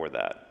grow for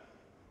that.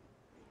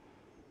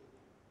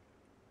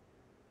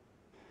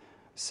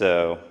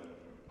 So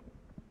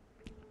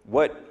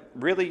what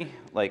really,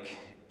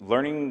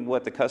 learning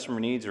what the customer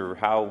needs or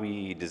how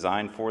we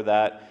design for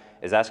that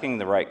is asking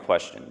the right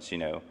questions.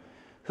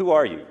 Who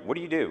are you? What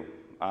do you do?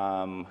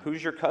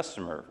 Who's your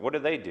customer? What do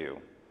they do?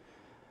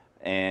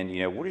 And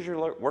what does your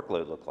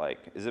workload look like?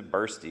 Is it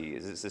bursty?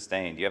 Is it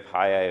sustained? Do you have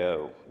high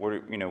I/O? What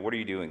are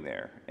you doing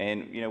there?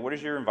 And what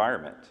is your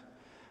environment?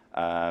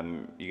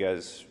 You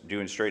guys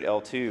doing straight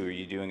L2? Are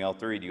you doing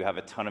L3? Do you have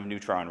a ton of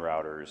neutron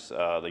routers?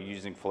 They're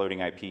using floating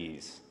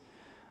IPs.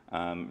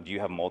 Do you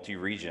have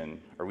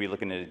multi-region? Are we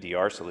looking at a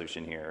DR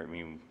solution here?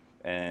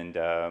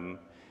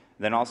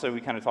 Then also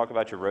we kind of talk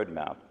about your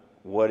roadmap.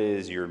 What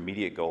is your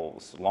immediate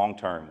goals, long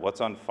term?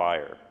 What's on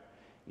fire?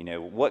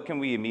 What can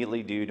we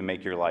immediately do to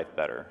make your life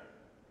better?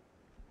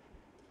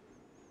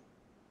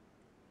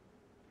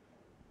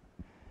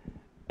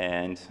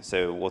 And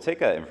so we'll take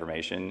that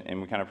information and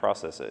we kind of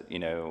process it.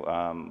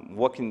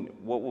 What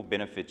will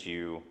benefit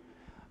you?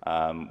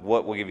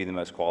 What will give you the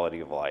most quality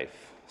of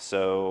life?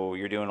 So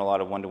you're doing a lot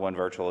of one-to-one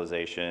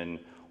virtualization,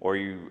 or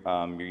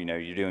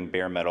you're doing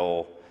bare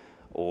metal,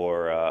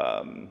 or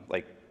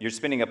you're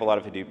spinning up a lot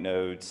of Hadoop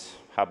nodes.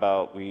 How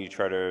about we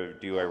try to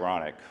do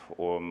ironic,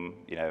 or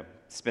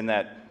spin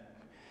that?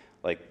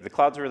 The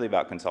cloud's really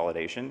about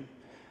consolidation,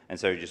 and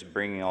so just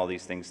bringing all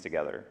these things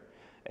together.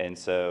 And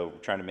so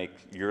trying to make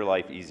your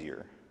life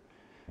easier.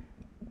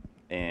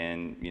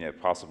 And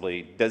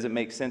possibly, does it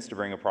make sense to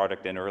bring a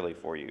product in early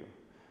for you?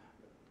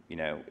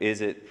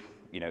 Is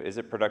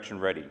it production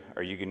ready?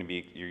 Are you going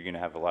to you're going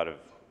to have a lot of,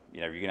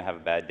 you're going to have a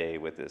bad day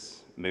with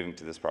this, moving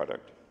to this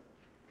product?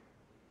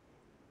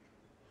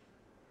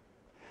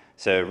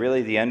 So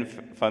really the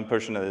fun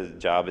portion of the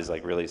job is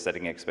like really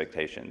setting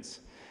expectations.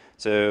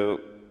 So,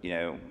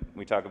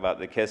 we talk about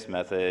the KISS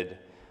method,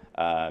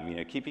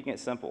 keeping it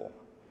simple.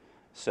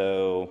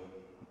 So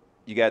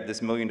you got this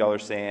 $1 million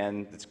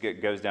SAN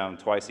that goes down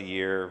twice a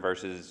year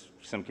versus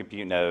some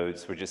compute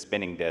nodes, which is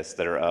spinning disks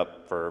that are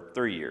up for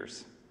 3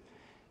 years.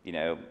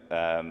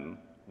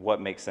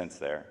 What makes sense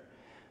there?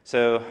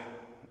 So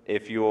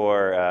if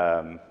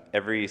you're,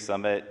 every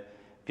summit,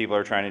 people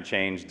are trying to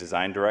change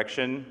design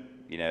direction,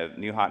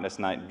 new hotness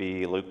might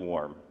be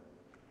lukewarm.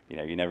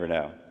 You never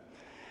know.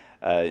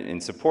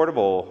 And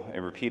supportable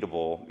and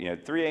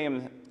repeatable, 3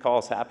 a.m.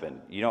 calls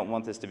happen. You don't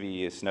want this to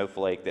be a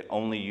snowflake that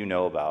only you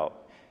know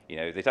about.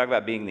 They talk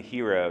about being the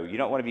hero. You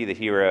don't want to be the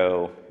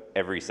hero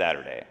every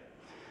Saturday.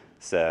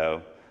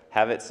 So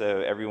have it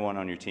so everyone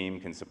on your team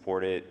can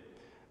support it.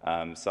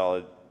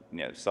 Solid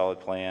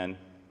plan.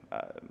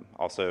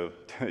 Also,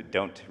 you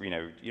don't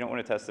want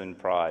to test in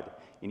prod.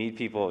 You need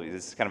people.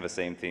 This is kind of the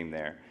same theme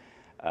there.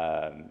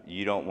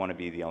 You don't want to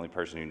be the only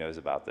person who knows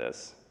about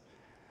this.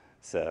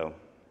 So,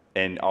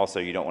 and also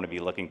you don't want to be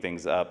looking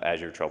things up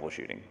as you're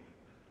troubleshooting.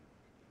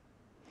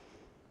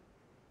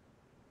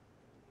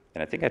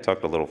 And I think I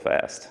talked a little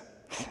fast.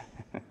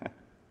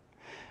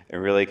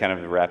 And really kind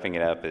of wrapping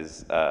it up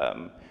is we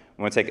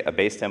want to take a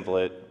base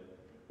template,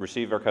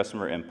 receive our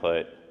customer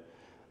input,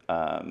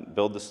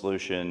 build the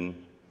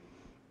solution,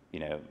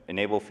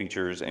 enable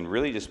features, and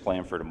really just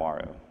plan for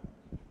tomorrow.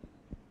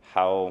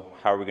 How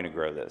are we going to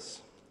grow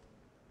this?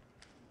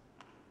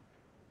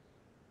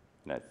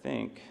 And I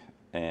think,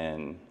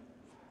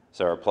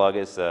 so our plug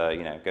is,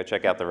 go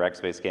check out the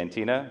Rackspace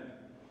Cantina.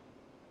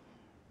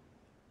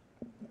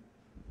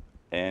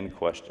 And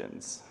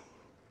questions?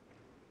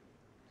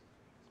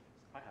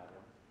 I have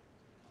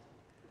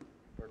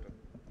one.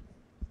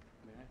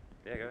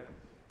 Yeah, go ahead.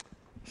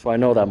 So I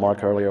know that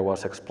Mark earlier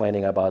was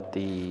explaining about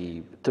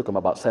it took him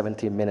about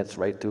 17 minutes,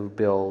 right, to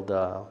build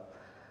a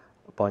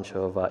bunch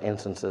of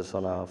instances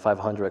on a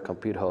 500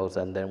 compute host,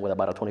 and then with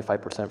about a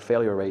 25%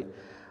 failure rate.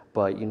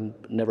 But you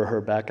never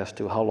heard back as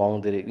to how long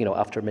did it,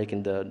 after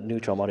making the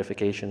neutral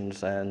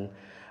modifications and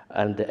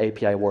the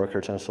API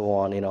workers and so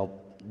on,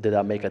 did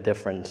that make a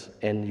difference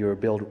in your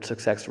build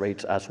success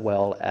rates as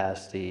well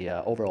as the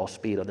overall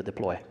speed of the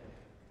deploy?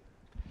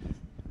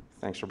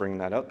 Thanks for bringing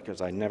that up, because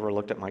I never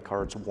looked at my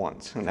cards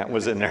once, and that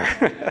was in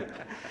there.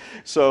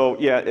 So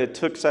yeah, it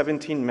took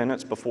 17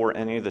 minutes before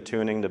any of the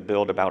tuning to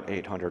build about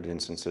 800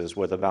 instances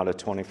with about a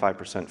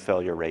 25%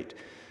 failure rate.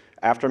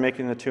 After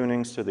making the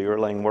tunings to the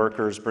Erlang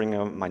workers, bringing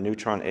up my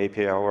Neutron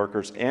API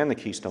workers and the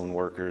Keystone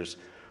workers,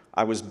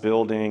 I was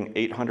building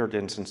 800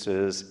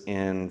 instances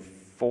in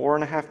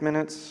 4.5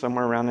 minutes,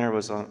 somewhere around there. It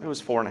was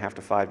 4.5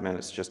 to 5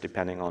 minutes, just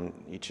depending on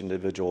each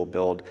individual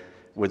build,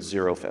 with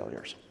 0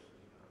 failures.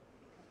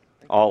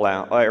 All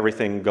out,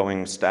 everything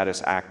going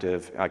status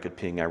active. I could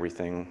ping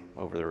everything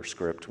over their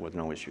script with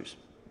no issues.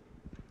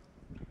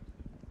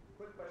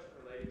 Quick question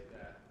related to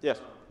that. Yes.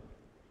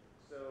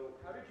 So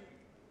how did you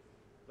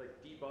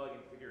debug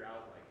and figure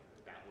out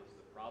that was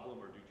the problem,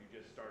 or did you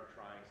just start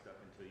trying stuff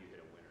until you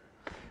hit a winner?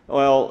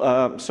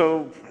 Well,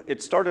 so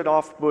it started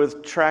off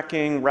with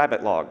tracking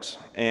Rabbit logs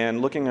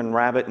and looking in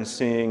Rabbit and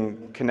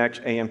seeing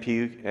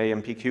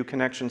AMPQ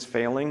connections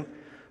failing,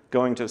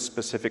 going to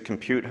specific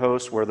compute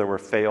hosts where there were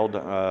failed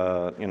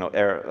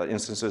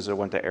instances that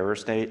went to error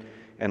state,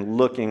 and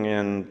looking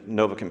in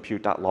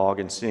novacompute.log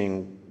and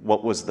seeing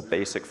what was the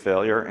basic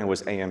failure, and it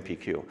was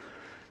AMPQ.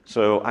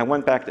 So I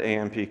went back to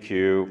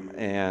AMPQ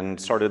and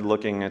started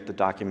looking at the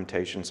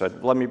documentation,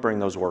 said, let me bring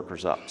those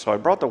workers up. So I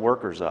brought the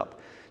workers up.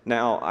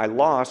 Now, I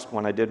lost,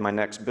 when I did my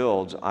next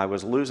builds, I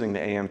was losing the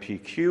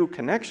AMPQ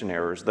connection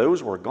errors.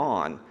 Those were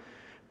gone,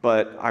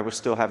 but I was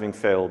still having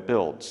failed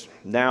builds.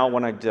 Now,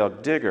 when I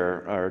dug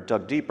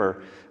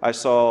deeper, I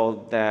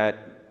saw that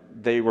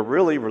they were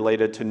really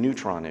related to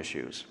Neutron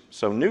issues.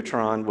 So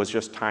Neutron was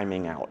just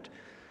timing out.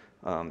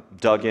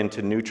 Dug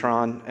into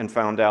Neutron and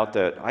found out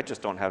that I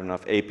just don't have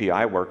enough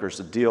API workers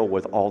to deal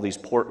with all these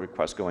port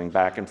requests going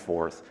back and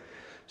forth.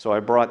 So I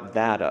brought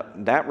that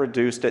up. That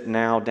reduced it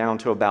now down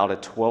to about a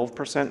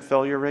 12%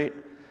 failure rate.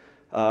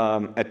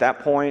 At that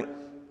point,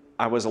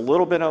 I was a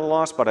little bit at a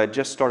loss, but I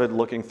just started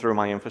looking through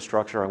my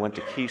infrastructure. I went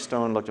to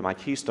Keystone, looked at my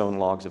Keystone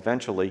logs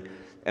eventually,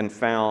 and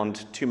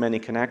found too many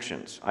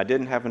connections. I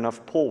didn't have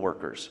enough pull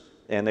workers,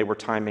 and they were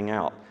timing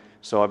out.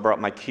 So I brought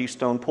my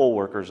Keystone pull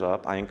workers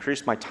up. I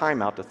increased my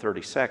timeout to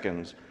 30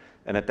 seconds,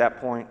 and at that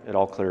point, it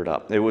all cleared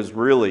up. It was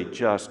really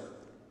just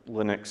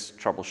Linux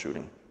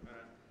troubleshooting.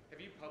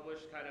 Have you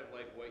published kind of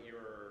what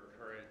your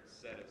current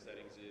set of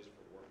settings is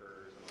for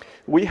workers?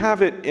 We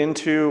have it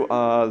into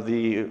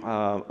the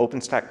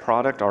OpenStack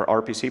product, our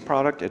RPC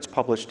product. It's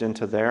published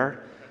into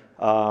there.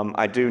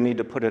 I do need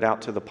to put it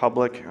out to the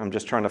public. I'm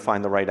just trying to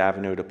find the right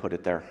avenue to put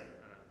it there.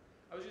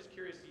 I was just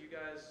curious, do you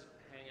guys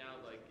hang out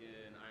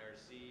in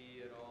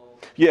IRC at all?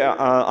 Yeah,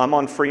 I'm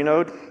on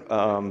Freenode.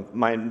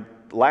 My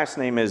last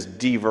name is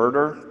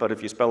Diverter, but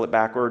if you spell it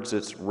backwards,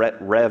 it's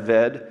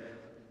Reved.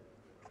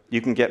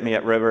 You can get me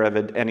at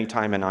Reved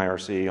anytime in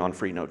IRC on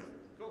Freenode.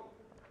 Cool.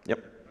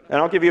 Yep. And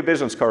I'll give you a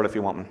business card if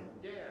you want one.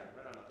 Yeah,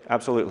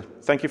 Absolutely.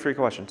 Thank you for your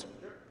questions.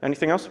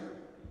 Anything else?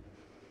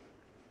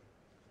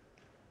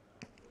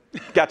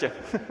 Gotcha.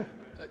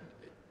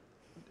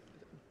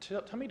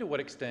 Tell me to what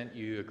extent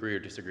you agree or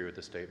disagree with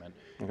this statement.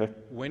 Okay.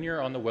 When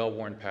you're on the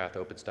well-worn path,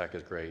 OpenStack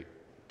is great.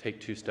 Take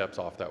 2 steps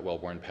off that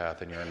well-worn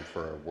path and you're in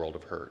for a world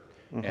of hurt.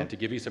 And to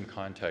give you some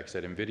context,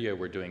 at NVIDIA,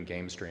 we're doing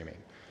game streaming.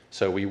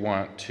 So we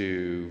want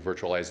to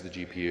virtualize the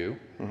GPU.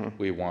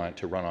 We want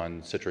to run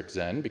on Citrix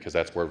Zen because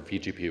that's where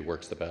vGPU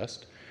works the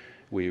best.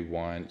 We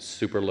want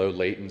super low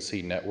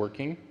latency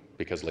networking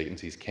because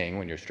latency is king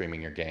when you're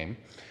streaming your game.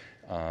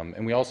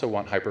 And we also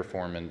want high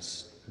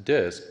performance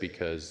disk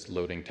because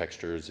loading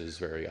textures is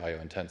very I/O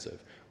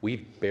intensive.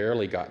 We've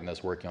barely gotten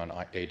this working on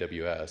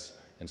AWS,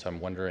 and so I'm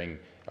wondering,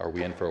 are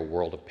we in for a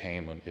world of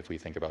pain if we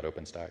think about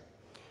OpenStack?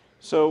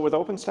 So with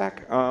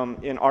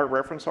OpenStack, in our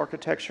reference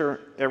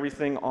architecture,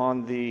 everything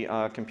on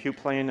the compute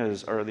plane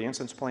or the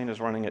instance plane is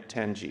running at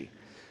 10G.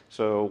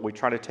 So we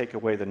try to take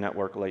away the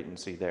network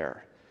latency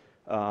there.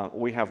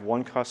 We have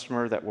one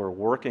customer that we're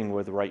working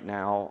with right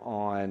now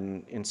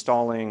on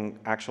installing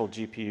actual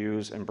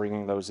GPUs and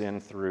bringing those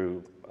in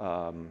through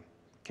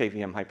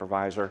KVM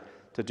hypervisor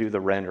to do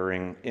the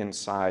rendering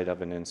inside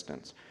of an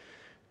instance.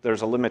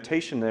 There's a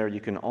limitation there.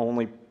 You can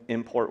only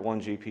import one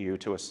GPU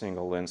to a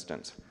single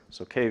instance.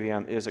 So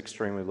KVM is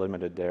extremely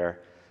limited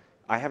there.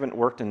 I haven't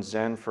worked in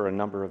Zen for a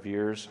number of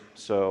years,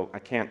 so I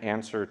can't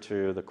answer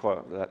to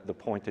the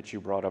point that you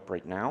brought up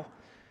right now.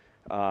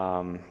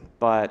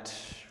 But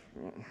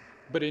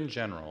in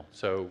general,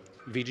 so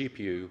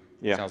vGPU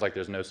sounds like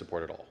there's no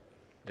support at all.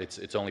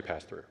 It's only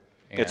pass-through.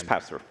 It's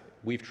pass-through.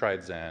 We've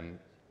tried Zen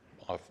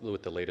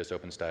with the latest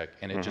OpenStack,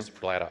 and it just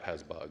flat out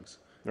has bugs.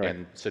 Right.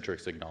 And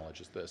Citrix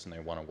acknowledges this, and they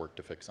want to work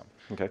to fix them.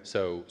 Okay.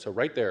 So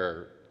right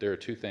there are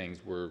 2 things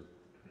we're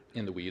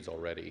in the weeds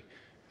already,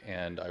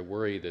 and I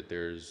worry that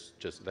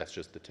that's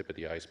just the tip of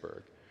the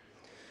iceberg.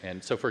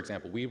 And so, for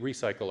example, we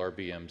recycle our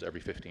VMs every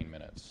 15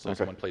 minutes. So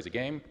someone plays a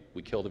game,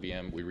 we kill the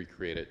VM, we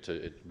recreate it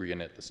to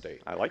reinit the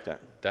state. I like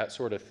that. That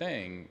sort of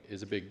thing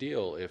is a big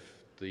deal if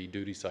the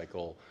duty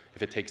cycle,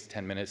 if it takes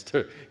 10 minutes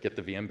to get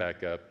the VM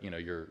back up,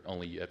 you're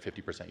only at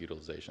 50%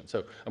 utilization.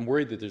 So I'm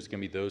worried that there's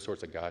going to be those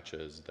sorts of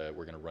gotchas that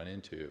we're going to run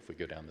into if we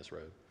go down this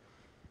road.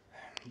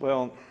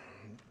 Well,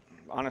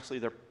 honestly,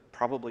 there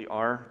probably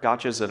are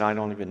gotchas that I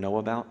don't even know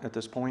about at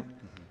this point,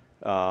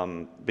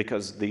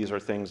 because these are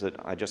things that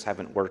I just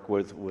haven't worked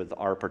with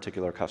our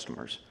particular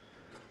customers.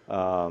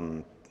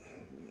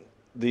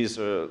 These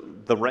are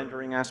the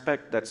rendering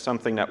aspect. That's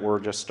something that we're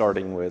just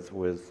starting with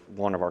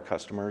one of our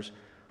customers.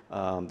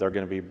 They're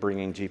going to be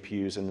bringing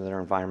GPUs into their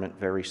environment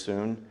very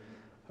soon.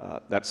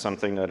 That's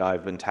something that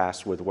I've been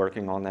tasked with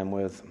working on them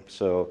with.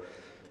 So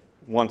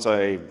once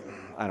I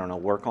don't know,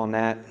 work on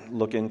that,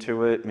 look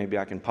into it, maybe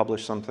I can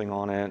publish something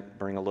on it,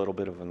 bring a little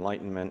bit of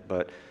enlightenment.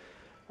 But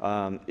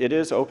it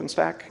is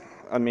OpenStack.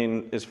 I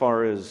mean, as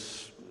far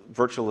as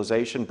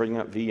virtualization, bringing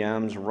up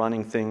VMs,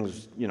 running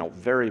things,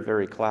 very,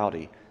 very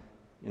cloudy.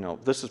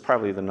 This is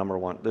probably the number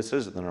one. This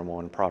is the number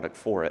one product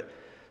for it.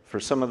 For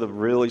some of the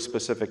really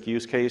specific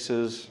use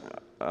cases,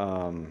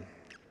 I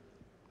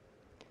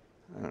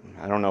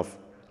don't know if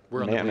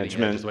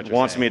management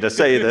wants me to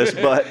say this,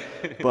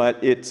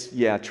 but it's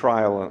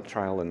trial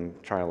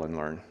and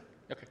learn.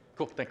 Okay,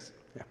 cool, thanks.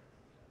 Yeah.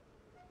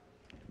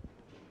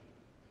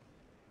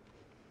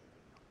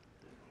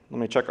 Let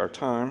me check our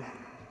time.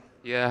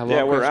 Yeah, I have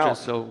a we're question. out.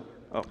 So,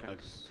 Okay.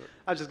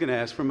 I was just going to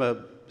ask, from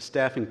a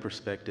staffing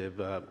perspective,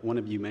 one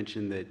of you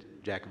mentioned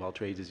that jack of all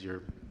trades is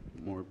your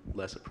more or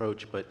less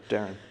approach, but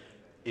Darren.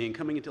 in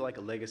coming into like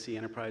a legacy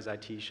enterprise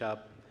IT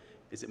shop,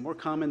 is it more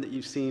common that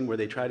you've seen where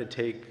they try to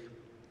take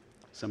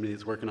somebody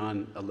that's working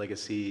on a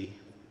legacy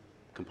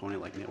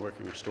component like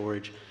networking or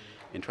storage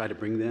and try to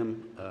bring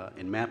them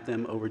and map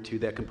them over to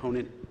that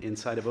component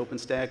inside of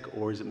OpenStack?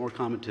 Or is it more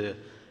common to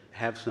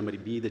have somebody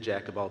be the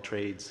jack of all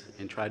trades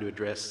and try to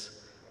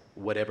address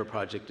whatever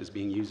project is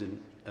being used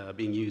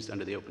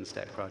under the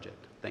OpenStack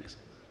project? Thanks.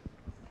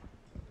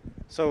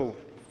 So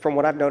from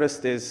what I've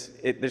noticed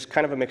there's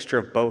kind of a mixture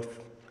of both.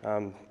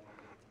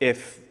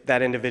 If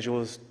that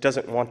individual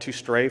doesn't want to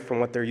stray from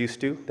what they're used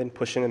to, then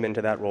pushing them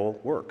into that role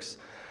works.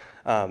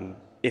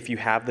 If you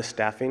have the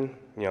staffing,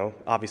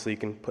 obviously you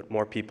can put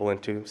more people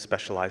into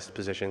specialized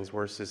positions,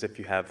 versus if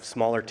you have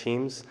smaller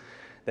teams,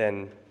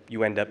 then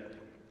you end up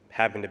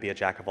having to be a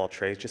jack of all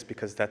trades just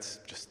because that's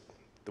just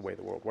the way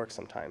the world works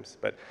sometimes.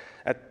 But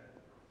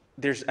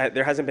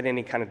there hasn't been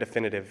any kind of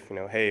definitive,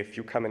 hey, if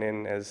you're coming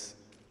in as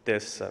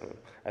this,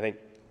 I think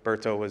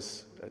Berto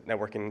was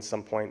networking at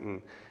some point,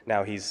 and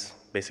now he's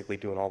basically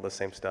doing all the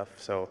same stuff.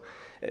 So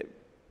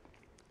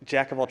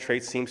jack of all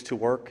trades seems to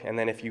work, and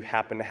then if you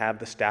happen to have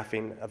the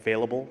staffing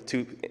available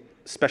to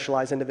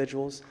specialize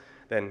individuals,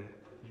 then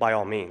by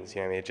all means,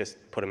 just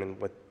put them in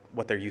with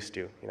what they're used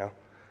to,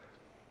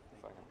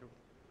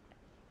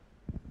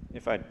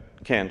 If I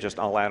can,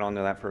 I'll add on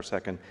to that for a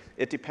second.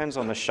 It depends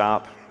on the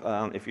shop.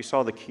 If you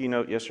saw the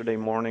keynote yesterday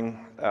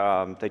morning,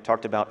 they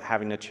talked about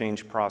having to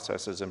change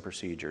processes and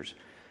procedures.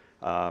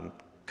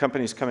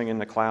 Companies coming in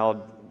the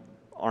cloud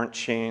aren't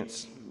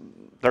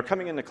they're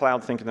coming in the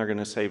cloud thinking they're going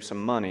to save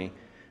some money,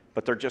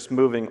 but they're just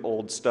moving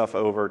old stuff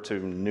over to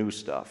new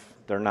stuff.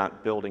 They're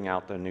not building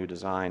out the new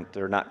design.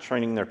 They're not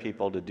training their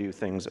people to do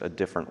things a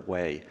different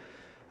way.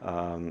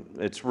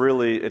 It's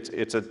really,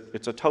 it's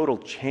a total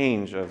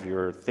change of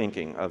your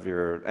thinking, of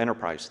your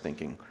enterprise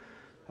thinking.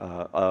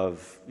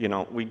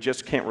 We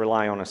just can't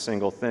rely on a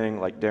single thing.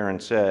 Like Darren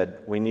said,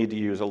 we need to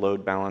use a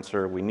load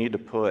balancer. We need to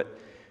put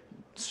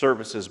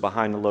services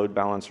behind the load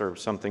balancer. If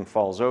something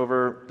falls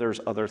over, there's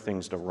other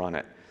things to run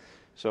it.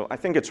 So I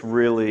think it's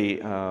really,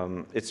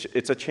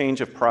 it's a change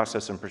of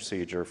process and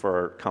procedure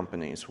for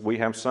companies. We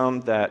have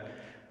some that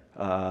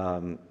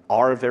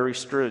are very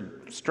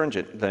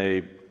stringent.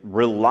 They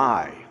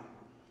rely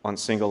on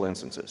single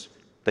instances.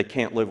 They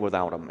can't live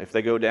without them. If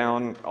they go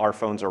down, our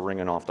phones are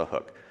ringing off the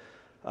hook.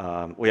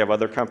 We have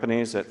other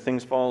companies that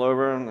things fall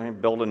over and they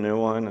build a new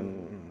one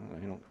and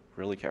they don't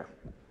really care.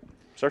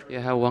 Sir? Yeah,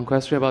 I have one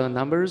question about the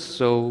numbers.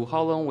 So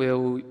how long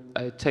will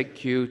it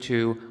take you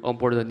to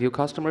onboard a new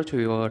customer to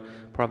your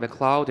private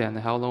cloud, and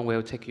how long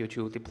will it take you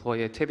to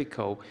deploy a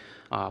typical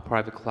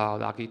private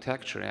cloud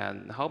architecture,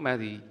 and how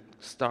many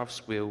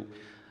staffs will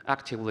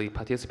actively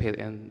participate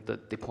in the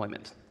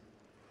deployment?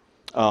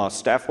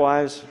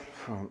 Staff-wise,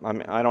 I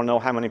mean, I don't know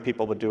how many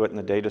people would do it in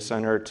the data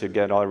center to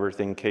get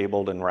everything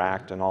cabled and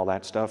racked and all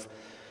that stuff.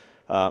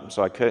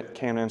 So I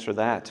can't answer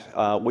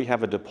that. We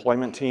have a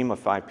deployment team of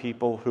 5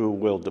 people who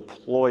will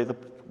deploy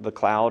the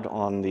cloud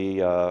on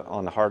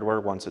the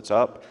hardware once it's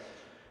up.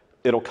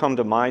 It'll come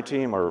to my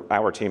team, or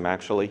our team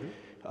actually,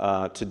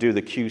 to do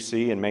the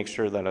QC and make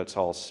sure that it's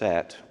all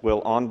set.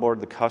 We'll onboard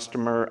the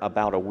customer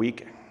about a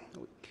week.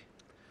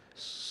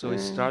 So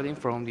it's starting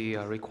from the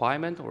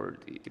requirement or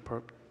the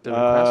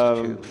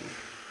request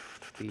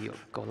to the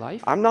go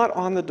live? I'm not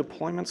on the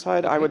deployment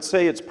side. I would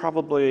say it's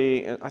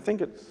probably, I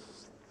think it's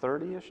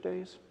 30-ish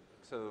days.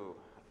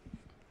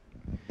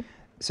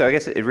 So I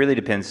guess it really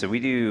depends. So we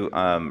do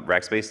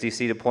Rackspace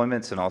DC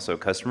deployments and also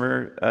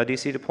customer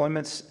DC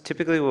deployments.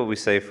 Typically what we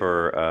say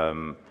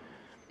for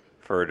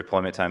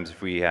deployment times,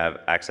 if we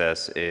have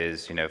access,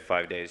 is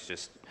 5 days,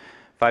 just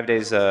 5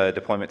 days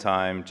deployment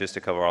time just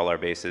to cover all our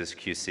bases,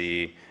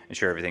 QC,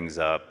 ensure everything's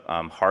up.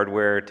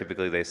 Hardware,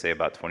 typically they say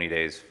about 20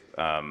 days,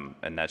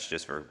 and that's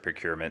just for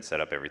procurement, set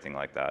up, everything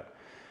like that.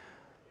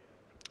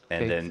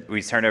 And then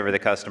we turn over the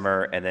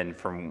customer, and then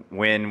from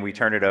when we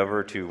turn it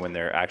over to when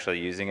they're actually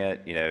using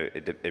it,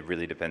 it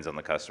really depends on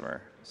the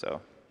customer.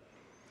 So.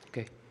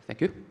 Okay,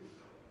 thank you.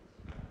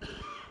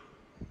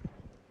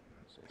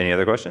 Any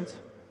other questions?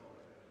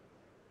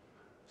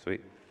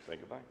 Sweet. Say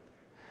goodbye.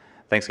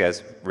 Thanks,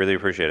 guys. Really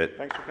appreciate it.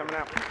 Thanks for coming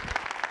out.